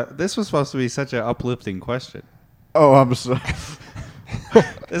sorry, Brett. This was supposed to be such an uplifting question. Oh, I'm sorry.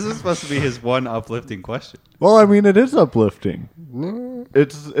 This is supposed to be his one uplifting question. Well, I mean, it is uplifting.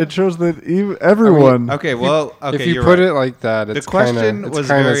 It shows that everyone. Okay, well, okay, if you you're put right. it like that, The it's question kinda, was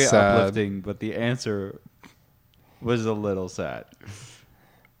kinda very sad. uplifting, but the answer was a little sad.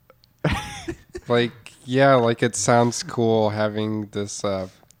 Like, yeah, like it sounds cool having this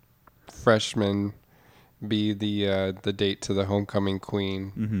freshman be the date to the homecoming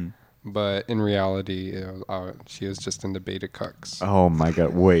queen, but in reality, she is just into beta cucks. Oh my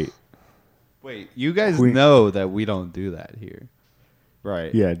God! Wait. Wait, you guys Queen- know that we don't do that here,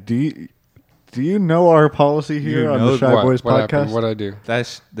 right? Yeah. Do you know our policy here You on know the Shy Boys what podcast? happened? What'd I do?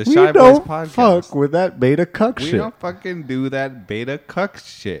 That's the We Shy Boys don't podcast. fuck with that beta cuck We shit. don't fucking do that beta cuck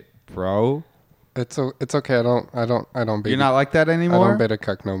shit, bro. It's okay. I don't beta. You're not like that I anymore. don't beta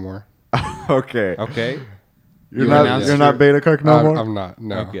cuck no more. Okay. Okay. You're You not. announced You're not beta cuck no more. I'm not.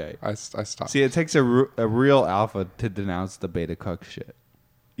 No. Okay. I stopped. See, it takes a real alpha to denounce the beta cuck shit.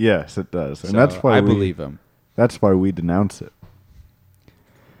 Yes, it does, and So that's why I we believe him. That's why we denounce it.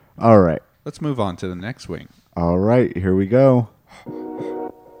 All right. Let's move on to the next wing. All right. Here we go.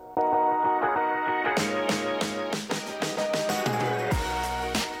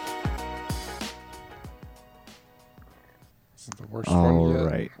 This is the worst All one yet.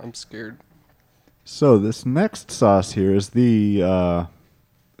 right. I'm scared. So this next sauce here is the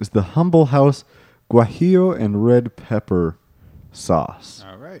Humble House guajillo and red pepper sauce.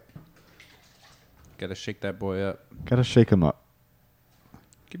 All right. Gotta shake that boy up. Gotta shake them up.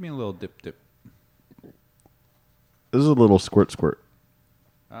 Give me a little dip. This is a little squirt.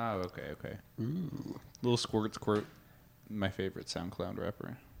 Oh, okay. Little squirt. My favorite SoundCloud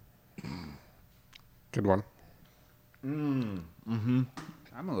rapper. Good one. I'm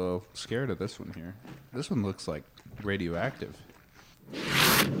a little scared of this one here. This one looks like radioactive.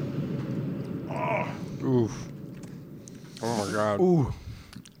 Oof. Oh my god. Ooh.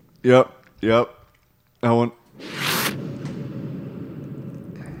 Yep. That one.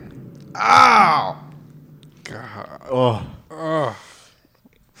 Ow! God. Oh. Oh.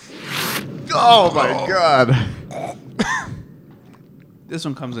 Oh my god. This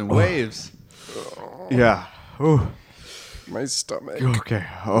one comes in waves. Yeah. Ooh. My stomach. Okay.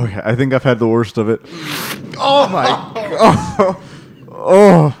 Okay. I think I've had the worst of it. Oh my god.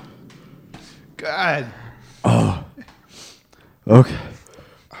 Oh. God. Okay.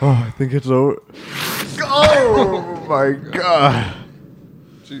 Oh, I think it's over. Oh my god.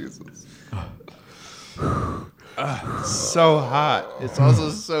 Jesus. So hot. It's also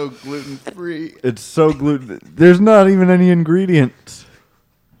so gluten free. It's so gluten. There's not even any ingredients.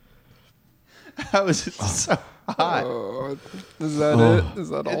 How is it so hot? Oh, is that it? Is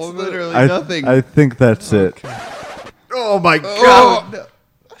that all It's of literally I, nothing. I think that's it. Oh my god.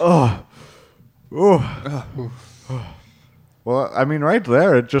 Oh. Oh. Well, I mean, right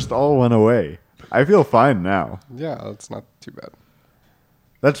there, it just all went away. I feel fine now. it? Yeah, that's not too bad.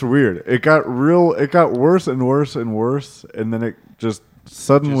 That's weird. It got worse and worse and worse, and then it just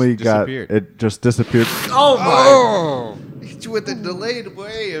suddenly Just just disappeared. Oh! It's with a delayed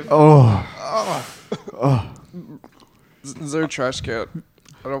wave. Oh. Is there a trash can?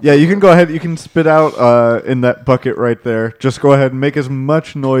 I don't Yeah, you can go ahead. You can spit out in that bucket right there. Just go ahead and make as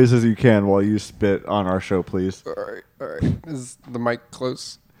much noise as you can while you spit on our show, please. All right. Is the mic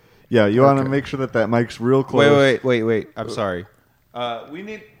close? Yeah, you want to Okay. make sure that mic's real close. Wait. I'm sorry. We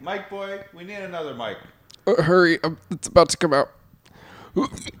need Mike boy. We need another mic. Hurry. It's about to come out.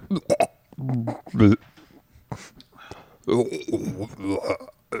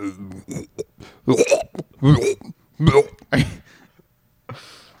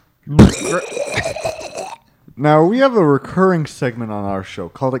 Now, we have a recurring segment on our show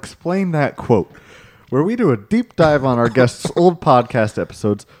called Explain That Quote, where we do a deep dive on our guests' old podcast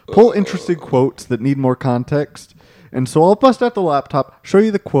episodes, pull interesting quotes that need more context, and so I'll bust out the laptop, show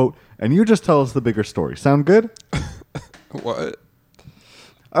you the quote, and you just tell us the bigger story. Sound good? What?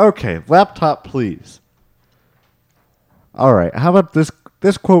 Okay, laptop, please. All right, how about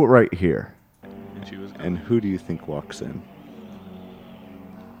this quote right here? And who do you think walks in?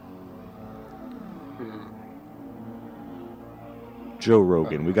 Joe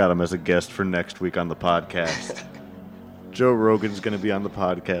Rogan. We got him as a guest for next week on the podcast. Joe Rogan's going to be on the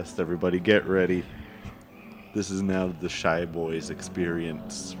podcast, everybody. Get ready. This is now the Shy Boys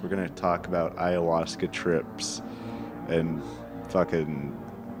experience. We're going to talk about ayahuasca trips and fucking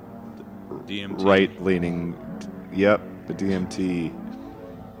DMT. right-leaning... Yep, the DMT.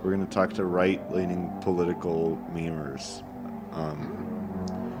 We're going to talk to right-leaning political memers.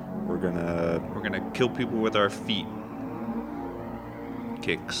 We're gonna kill people with our feet.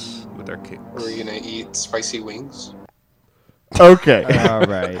 With our kicks. Are we gonna eat spicy wings? Okay. All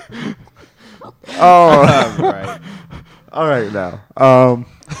right. Oh, All right. all right now.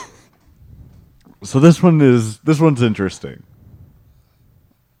 So this one's interesting.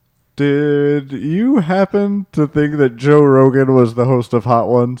 Did you happen to think that Joe Rogan was the host of Hot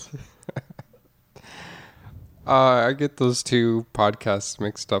Ones? I get those two podcasts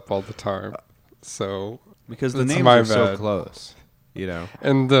mixed up all the time. So Because the It's names my are so bad. close. You know.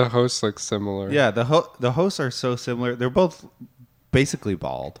 and the hosts look similar. Yeah, the hosts are so similar. They're both basically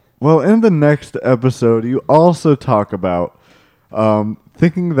bald. Well, in the next episode, you also talk about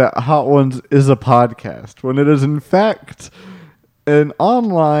thinking that Hot Ones is a podcast when it is in fact an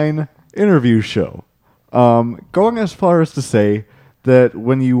online interview show. Going as far as to say that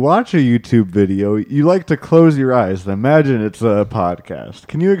when you watch a YouTube video, you like to close your eyes and imagine it's a podcast.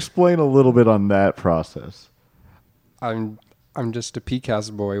 Can you explain a little bit on that process? I'm just a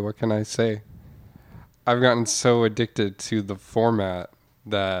PCAST boy. What can I say? I've gotten so addicted to the format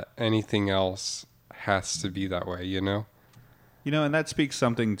that anything else has to be that way, you know? You know, and that speaks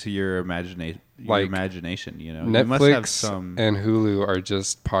something to your imagination. Like, You know, you must have Netflix some. and Hulu are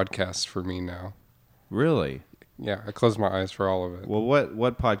just podcasts for me now. Really? Yeah, I close my eyes for all of it. Well,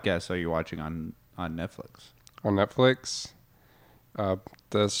 what podcasts are you watching on Netflix? On Netflix,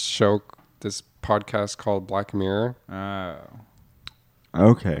 this podcast called Black Mirror.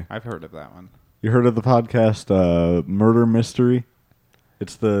 Okay. I've heard of that one. You heard of the podcast Murder Mystery?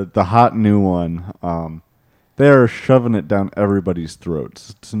 It's the hot new one. They're shoving it down everybody's throats.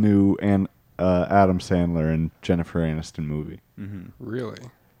 It's a new Adam Sandler and Jennifer Aniston movie. Really?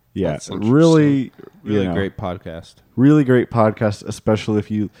 Yeah, That's interesting. really Really you know, great podcast. really great podcast, especially if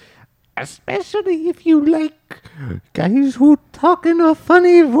you Especially if you like guys who talk in a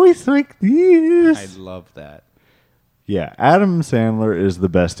funny voice like this. I love that. Yeah, Adam Sandler is the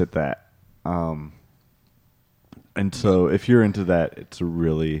best at that. And so if you're into that, it's a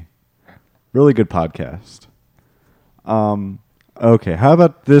really, really good podcast. Okay, how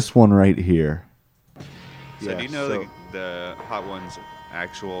about this one right here? So Yeah, do you know so- the Hot One's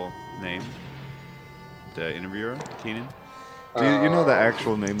actual name? The interviewer, Keenan? Do you know the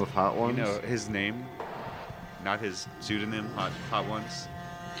actual name of Hot You Ones? know his name, not his pseudonym, Hot Ones?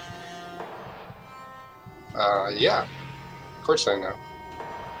 Yeah. Of course I know.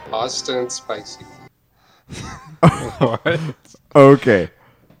 Austin Spicy. What? Okay,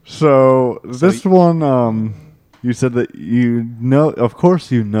 so this one, you said that you know. Of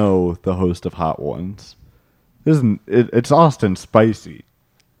course, you know the host of Hot Ones, isn't it? It's Austin Spicy.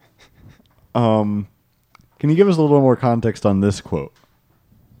 Can you give us a little more context on this quote?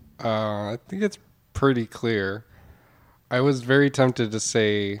 I think it's pretty clear. I was very tempted to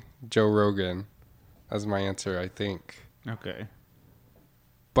say Joe Rogan as my answer, I think. Okay.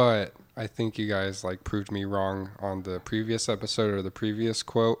 But I think you guys proved me wrong on the previous episode or the previous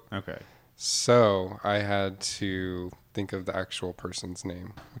quote. Okay. So I had to think of the actual person's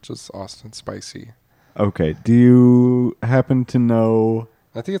name, which is Austin Spicy. Okay. Do you happen to know?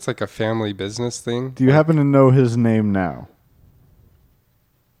 I think it's like a family business thing. Do you happen to know his name now?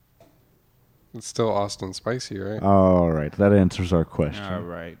 It's still Austin Spicy, right? All right, that answers our question. All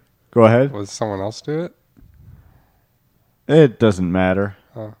right. Go ahead. Was someone else do it? It doesn't matter.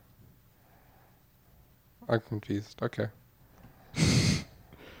 I'm confused. Okay.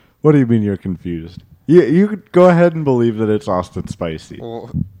 What do you mean you're confused? You could go ahead and believe that it's Austin Spicy.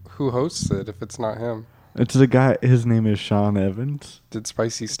 Well, who hosts it if it's not him? It's a guy. His name is Sean Evans. Did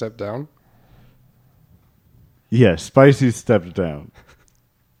Spicy step down? Yes, Spicy stepped down.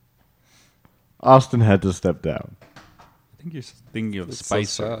 Austin had to step down. I think you're thinking of It's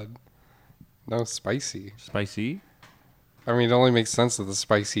Spicer. so sad. No, Spicy. Spicy? I mean, it only makes sense that the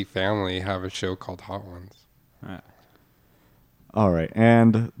Spicy family have a show called Hot Ones. All right,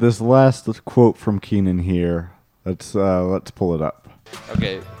 and this last quote from Keenan here. Let's pull it up.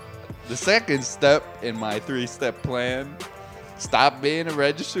 Okay, the second step in my 3-step plan: stop being a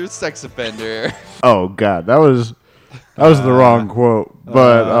registered sex offender. Oh God, that was the wrong quote.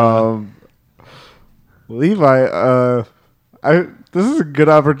 But Levi, this is a good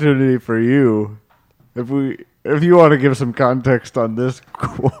opportunity for you. If you want to give some context on this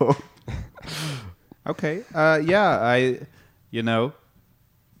quote. Okay. Yeah, if you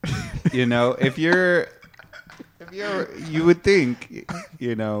would think,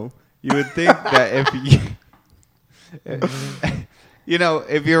 that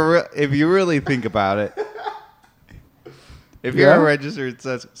if you really think about it, if you're Yeah? a registered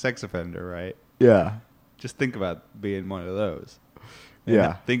sex offender, right? Yeah. Just think about being one of those. And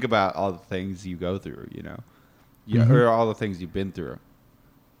Yeah. Think about all the things you go through, Mhm. or all the things you've been through.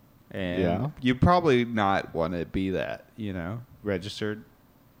 And Yeah. you probably not want to be that, registered.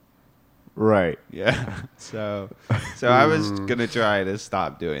 Right. Yeah. So I was gonna try to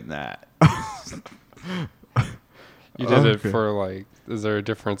stop doing that. You did it Okay. for is there a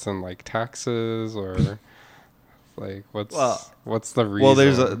difference in taxes or what's the reason? Well,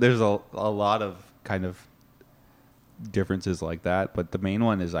 there's a lot of kind of differences like that, but the main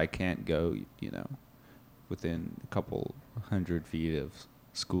one is I can't go, within a couple 100 feet of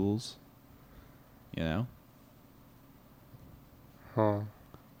schools. Huh.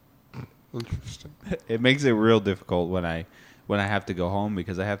 Interesting. It makes it real difficult when I have to go home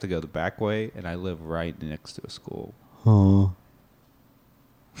because I have to go the back way and I live right next to a school. Huh.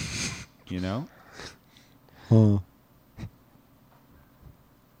 Huh.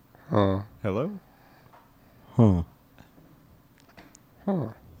 Huh. Hello? Huh. Huh.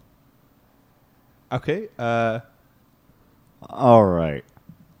 Okay. All right.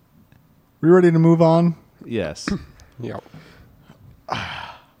 We ready to move on? Yes. Yep.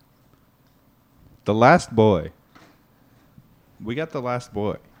 The Last Boy. We got The Last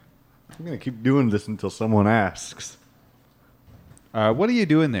Boy. I'm gonna keep doing this until someone asks. What are you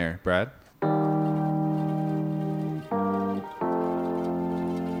doing there, Brad?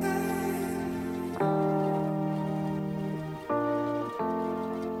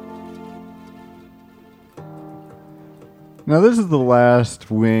 Now this is the last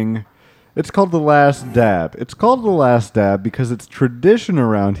wing. It's called the last dab. It's called the last dab because it's tradition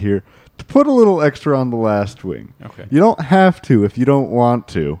around here to put a little extra on the last wing. Okay. You don't have to if you don't want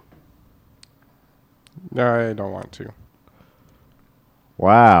to. No, I don't want to.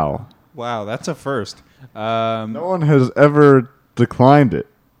 Wow, that's a first. No one has ever declined it.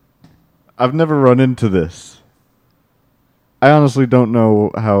 I've never run into this. I honestly don't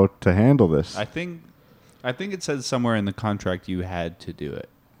know how to handle this. I think it says somewhere in the contract you had to do it.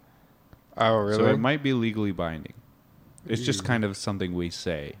 Oh, really? So it might be legally binding. It's just kind of something we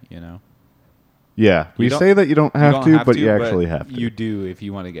say, you know. Yeah, we don't- say that you don't You have don't to, have but to, you actually have to. You do if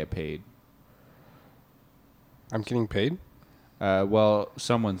you want to get paid. I'm getting paid? Well,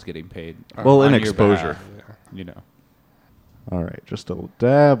 someone's getting paid. Well, in on your exposure. behalf, you know. All right, just a little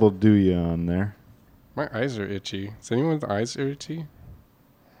dab will do you on there. My eyes are itchy. Is anyone's eyes itchy?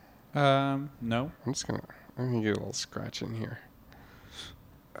 No. I'm gonna get a little scratch in here.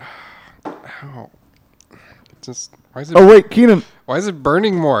 Ow. Why is it, Oh wait, Keenan. why is it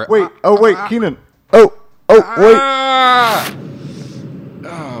burning more? Wait. Oh wait, Keenan. Oh wait. Ah!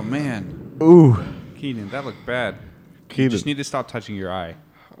 Oh man, Ooh, Keenan, that looked bad. You Keenan. just need to stop touching your eye.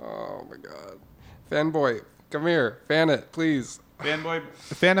 Oh my god. Fanboy, come here. Fan it, please. Fanboy,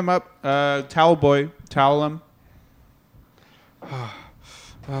 fan him up. Towel boy, towel him.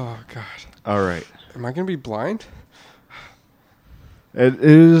 Oh god. All right. Am I gonna be blind? It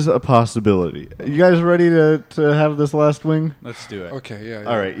is a possibility. You guys ready to have this last wing? Let's do it. Okay, yeah.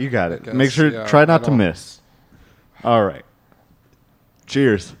 All right, you got it. guess, Make sure, yeah, try I not to don't- miss. All right.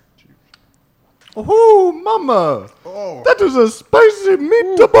 Cheers. Oh, mama! Oh. That is a spicy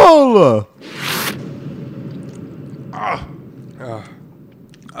meatball.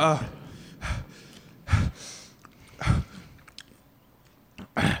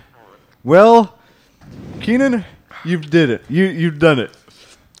 Well, Keenan, you've did it. You've done it.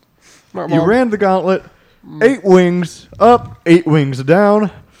 You ran the gauntlet. 8 wings up, 8 wings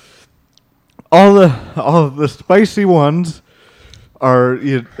down. All the spicy ones are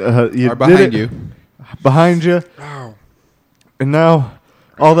you Are did behind it. you. Behind you. Ow. And now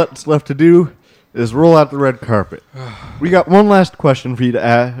all that's left to do is roll out the red carpet. We got one last question for you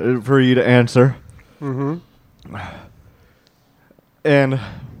to answer. Mm-hmm. And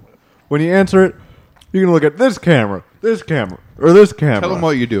when you answer it, you're gonna look at this camera, or this camera. Tell them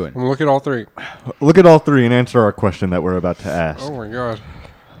what you're doing. I'm gonna look at all three. Look at all three and answer our question that we're about to ask. Oh my god.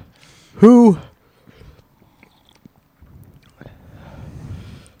 Who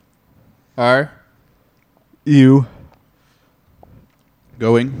Are you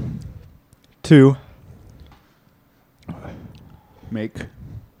going to make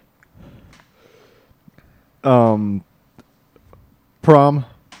prom?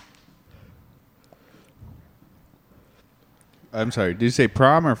 I'm sorry. Did you say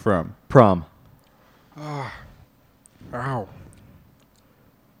prom or from? Prom. Ow.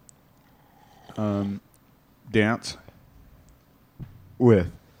 Dance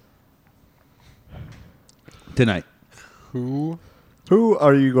With tonight. Who? who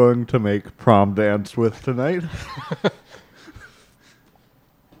are you going to make prom dance with tonight?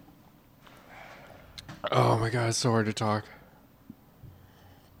 Oh my god, it's so hard to talk.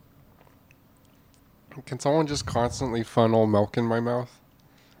 Can someone just constantly funnel milk in my mouth?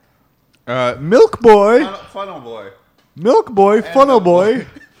 Milk boy, Funnel boy. milk boy, funnel boy.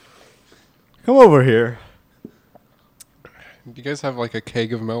 Come over here. Do you guys have like a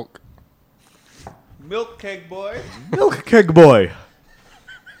keg of milk? Milk cake boy. Milk keg boy.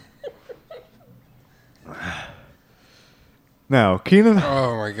 Now, Keenan,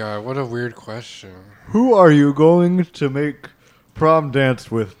 Oh my god, what a weird question. who are you going to make prom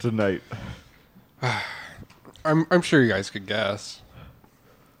dance with tonight? I'm sure you guys could guess.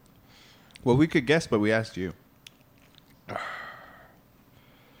 Well, we could guess, but we asked you.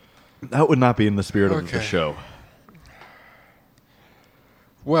 That would not be in the spirit of the Okay. show.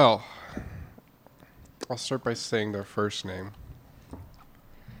 Well, I'll start by saying their first name.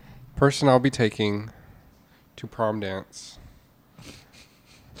 Person I'll be taking to prom dance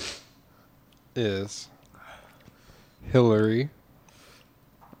is Hillary.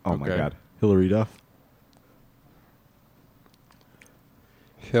 Oh my Okay. God, Hillary Duff.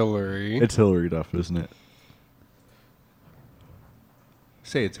 Hillary. It's Hillary Duff, isn't it?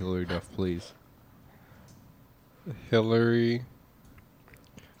 Say it's Hillary Duff, please. Hillary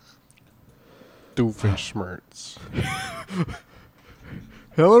Doofenshmirtz.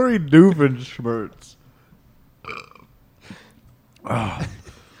 Hillary Doofenshmirtz.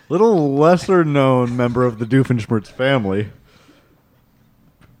 Little lesser known member of the Doofenshmirtz family.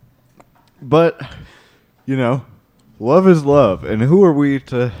 But, you know, love is love. And who are we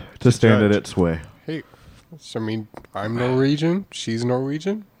to stand in judge. its way? Hey, so, I mean, I'm Norwegian. She's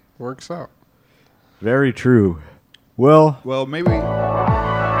Norwegian. Works out. Very true. Well, Well, maybe.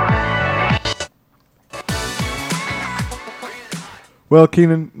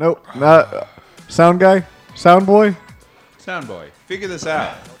 Keenan, nope, not sound guy, sound boy. Sound boy, figure this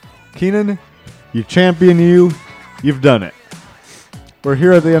out. Keenan, you champion you. You've done it. We're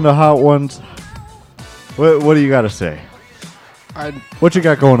here at the end of Hot Ones. What do you got to say? I What you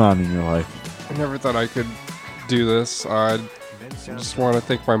got going on in your life? never thought I could do this. I just want to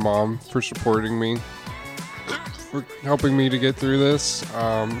thank my mom for supporting me, for helping me to get through this.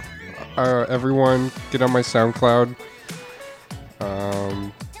 Everyone, get on my SoundCloud.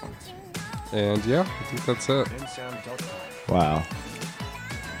 And yeah, I think that's it. Wow.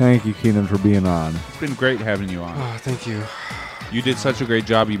 Thank you, Keenan, for being on. It's been great having you on. Oh, thank you. You did such a great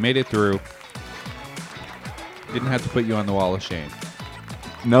job. You made it through. Didn't have to put you on the wall of shame.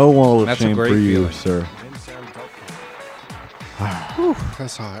 No wall of That's a shame for great you, feeling. sir.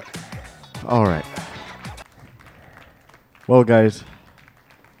 That's hot. All right. Well, guys,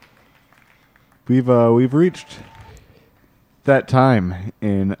 we've reached that time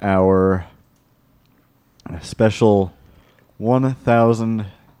in our special 1,000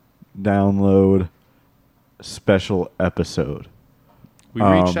 download special episode. We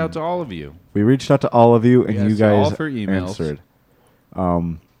reached out to all of you. We reached out to all of you, and Yes, you guys all for emails. answered.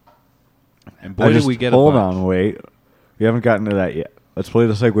 And boy, did we get a hold bunch. on, wait. We haven't gotten to that yet. Let's play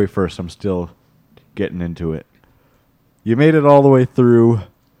the segue first. I'm still getting into it. You made it all the way through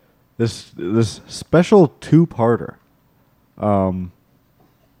this special two-parter. You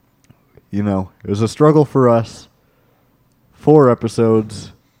know, it was a struggle for us. 4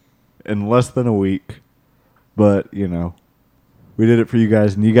 episodes in less than a week, but you know, we did it for you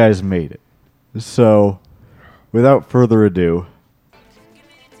guys, and you guys made it. So, without further ado.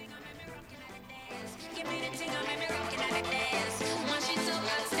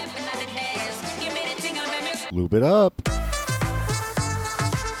 Lube it up.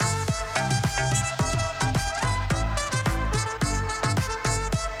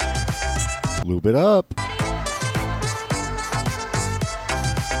 Lube it up.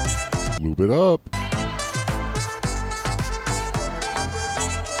 Lube it up.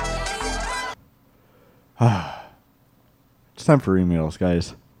 It's time for emails,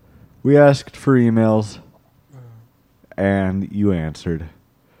 guys. We asked for emails, and you answered.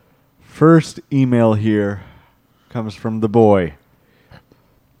 First email here comes from the boy.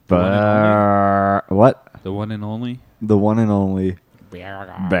 The one and What? The one and only? The one and only.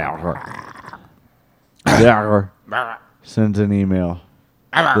 Barger sends an email.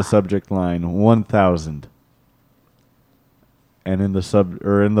 The subject line 1,000, and in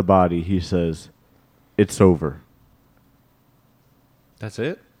the body he says, "It's over." That's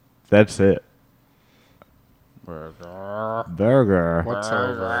it? That's it. Burger. What's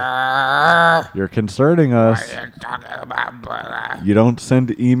over? You're concerning us. You don't send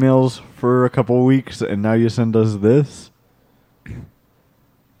emails for a couple weeks, and now you send us this?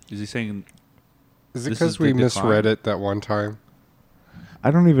 Is he saying... Is it This because is we the decline? misread it that one time?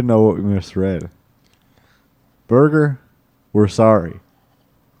 I don't even know what we misread. Burger, we're sorry.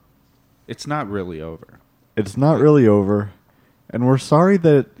 It's not really over. It's not really over, and we're sorry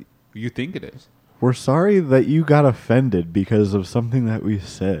that You think it is. you got offended because of something that we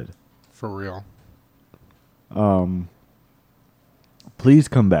said. For real. Please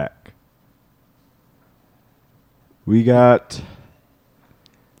come back. We got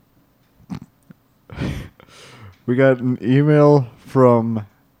an email from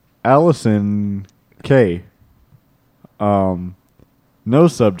Allison K. No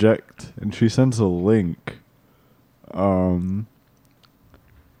subject, and she sends a link. And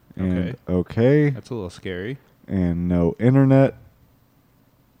okay, That's a little scary. and no internet.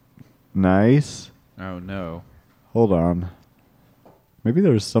 Nice. Oh, no. Hold on. Maybe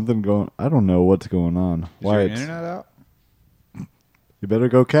there's something going. I don't know what's going on. Is Why your it's? internet out? You better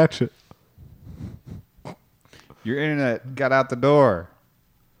go catch it. Your internet got out the door.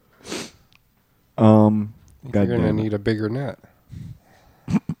 God You're gonna damn it. need a bigger net.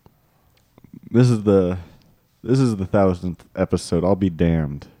 This is the 1,000th episode. I'll be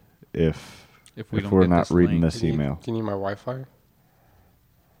damned if If we don't we're get not this reading link. this email. Do you need my Wi-Fi?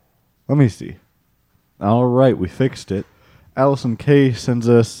 Let me see. All right, we fixed it. Allison K sends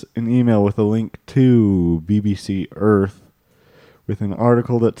us an email with a link to BBC Earth with an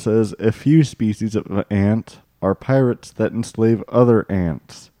article that says a few species of ant are pirates that enslave other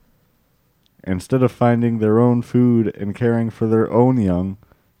ants. Instead of finding their own food and caring for their own young,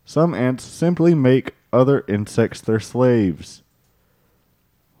 some ants simply make other insects their slaves.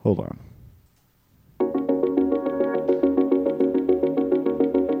 Hold on.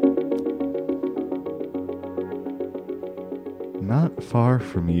 Not far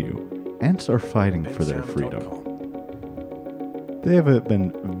from you, ants are fighting for their freedom. They have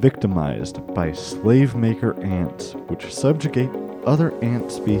been victimized by slave maker ants, which subjugate other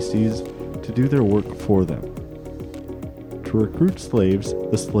ant species to do their work for them. To recruit slaves,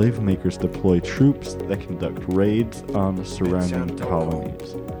 the slave makers deploy troops that conduct raids on surrounding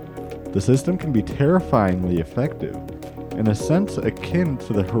colonies. The system can be terrifyingly effective, in a sense akin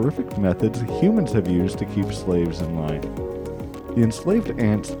to the horrific methods humans have used to keep slaves in line. The enslaved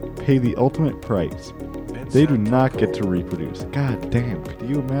ants pay the ultimate price. They do not get to reproduce. God damn, could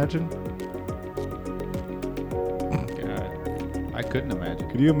you imagine? God, I couldn't imagine.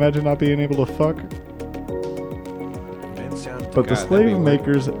 Could you imagine not being able to fuck? But the God, that'd be slave weird.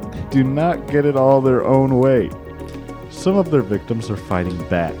 makers do not get it all their own way. Some of their victims are fighting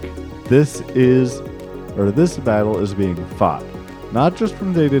back. This battle is being fought, not just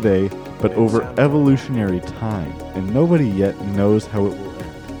from day to day, but over evolutionary time, and nobody yet knows how it will end.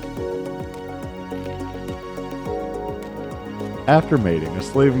 After mating, a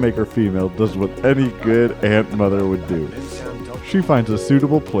slave maker female does what any good ant mother would do. She finds a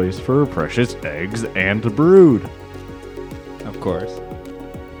suitable place for her precious eggs and brood. Of course.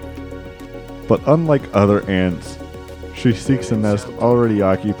 But unlike other ants, she seeks a nest already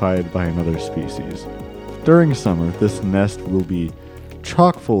occupied by another species. During summer, this nest will be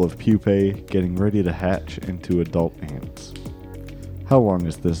chock full of pupae getting ready to hatch into adult ants. How long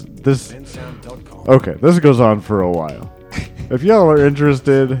is this? Okay, this goes on for a while. If y'all are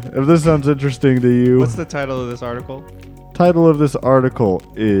interested, if this sounds interesting to you, What's the title of this article? title of this article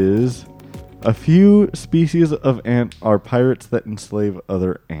is "A Few Species of Ant Are Pirates That Enslave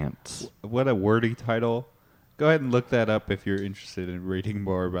Other Ants." What a wordy title. Go ahead and look that up if you're interested in reading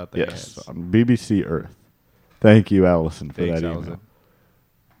more about the Yes, ants. on BBC Earth. Thank you, Allison, for Thanks, that email. Allison.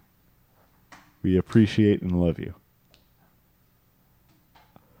 We appreciate and love you.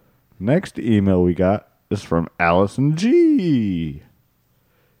 Next email we got is from Allison G.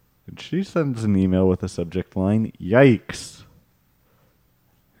 And she sends an email with a subject line, "Yikes."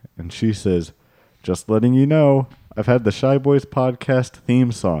 And she says, "Just letting you know, I've had the Shy Boys podcast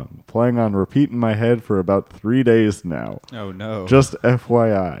theme song playing on repeat in my head for about 3 days now. Oh, no. Just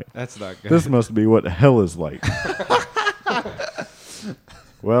FYI. That's not good. This must be what hell is like."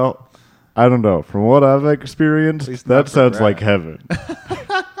 Well, I don't know. From what I've experienced, least not that for sounds rap. like heaven.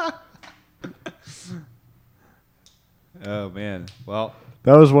 Oh, man. Well,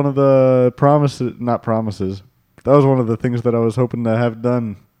 That was one of the not promises. That was one of the things that I was hoping to have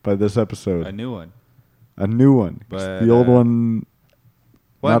done by this episode. a new one. A new one. But, The old one,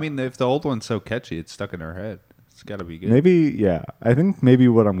 Well, Not- I mean, if the old one's so catchy, it's stuck in our head. It's got to be good. maybe, yeah. I think maybe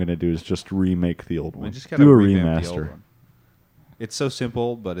what I'm going to do is just remake the old We one. just got to Do a revamp the old remaster. one. It's so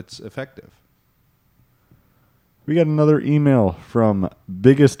simple, but it's effective. We got another email from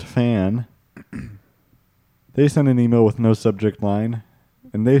Biggest Fan. They sent an email with no subject line,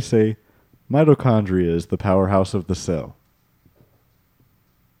 and they say, "Mitochondria is the powerhouse of the cell."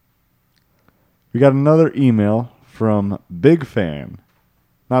 We got another email from Big Fan,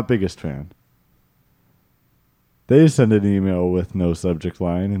 not Biggest Fan. They send an email with no subject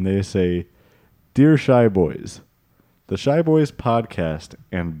line, and they say, "Dear Shy Boys, the Shy Boys podcast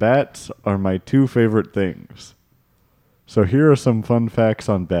and bats are my two favorite things. So here are some fun facts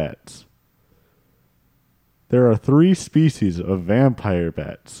on bats. There are 3 species of vampire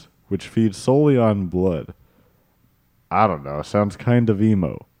bats, which feed solely on blood. I don't know, sounds kind of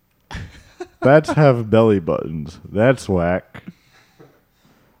emo. Bats have belly buttons. That's whack.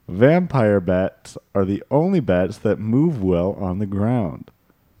 Vampire bats are the only bats that move well on the ground.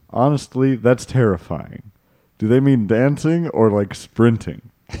 Honestly, that's terrifying. Do they mean dancing or like sprinting?"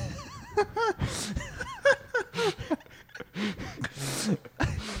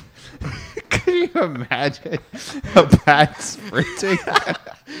 Can you imagine a bat sprinting?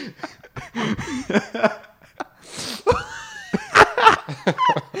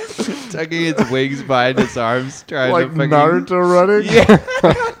 Tucking its wings behind its arms, trying Like to fucking... Naruto running? Yeah.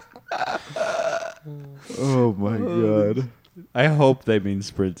 Oh my god. I hope they mean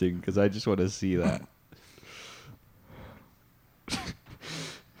sprinting, because I just want to see that.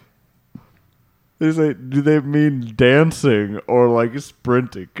 They say, do they mean dancing or like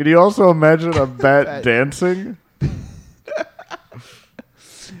sprinting? Can you also imagine a bat dancing?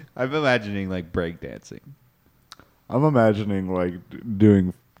 I'm imagining, like, breakdancing. I'm imagining like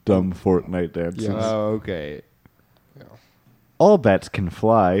doing dumb Fortnite dances. Oh, okay. All bats can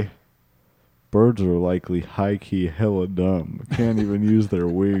fly. Birds are likely high-key hella dumb. Can't even use their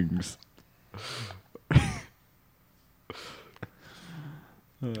wings.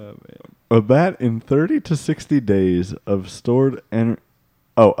 Oh, man. A bat in 30 to 60 days of stored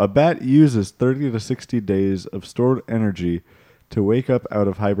a bat uses 30 to 60 days of stored energy to wake up out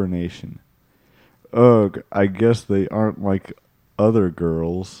of hibernation. Ugh, I guess they aren't like other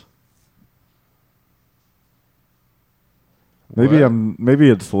girls. Maybe What? maybe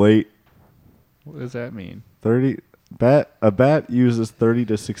it's late. What does that mean? A bat uses 30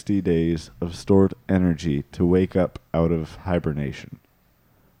 to 60 days of stored energy to wake up out of hibernation.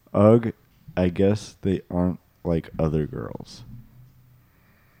 Ugh, I guess they aren't like other girls.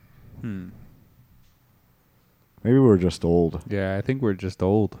 Maybe we're just old. Yeah, I think we're just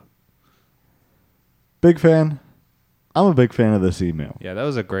old. Big fan. I'm a big fan of this email. Yeah, that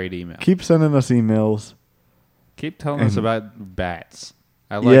was a great email. Keep sending us emails. Keep telling us about bats.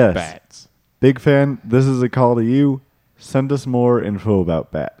 I like Yes. bats. Big fan. This is a call to you. Send us more info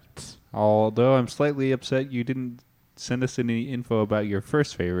about bats. Although I'm slightly upset you didn't send us any info about your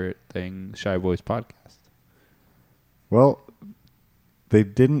first favorite thing, Shy Boys Podcast. Well, they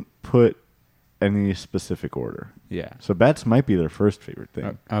didn't put any specific order. Yeah. So bats might be their first favorite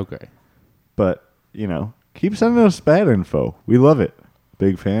thing. Okay. But, keep sending us bat info. We love it.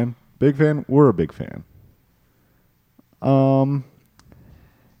 Big fan. Big fan. We're a big fan.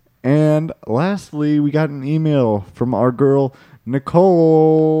 And lastly, we got an email from our girl,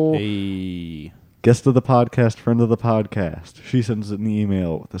 Nicole. Hey. Guest of the podcast, friend of the podcast. She sends an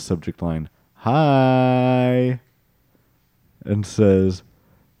email with the subject line, "Hi," and says,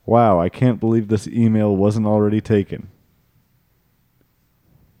 "Wow, I can't believe this email wasn't already taken."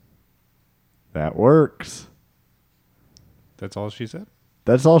 That works. That's all she said?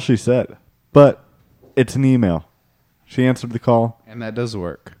 That's all she said. But it's an email. She answered the call, And that does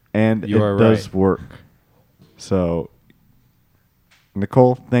work. and You are it does right. work. So,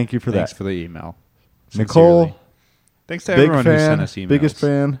 Nicole, thank you for Thanks that. for the email. Nicole, Sincerely. Thanks to big everyone who fan, sent us emails. biggest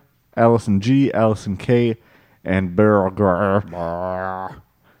fan, Allison G, Allison K, and Burger.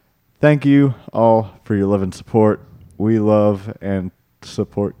 Thank you all for your love and support. We love and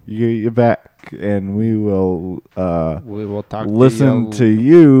support you back, and we will We will talk listen to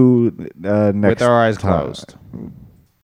you you next with our eyes time. closed.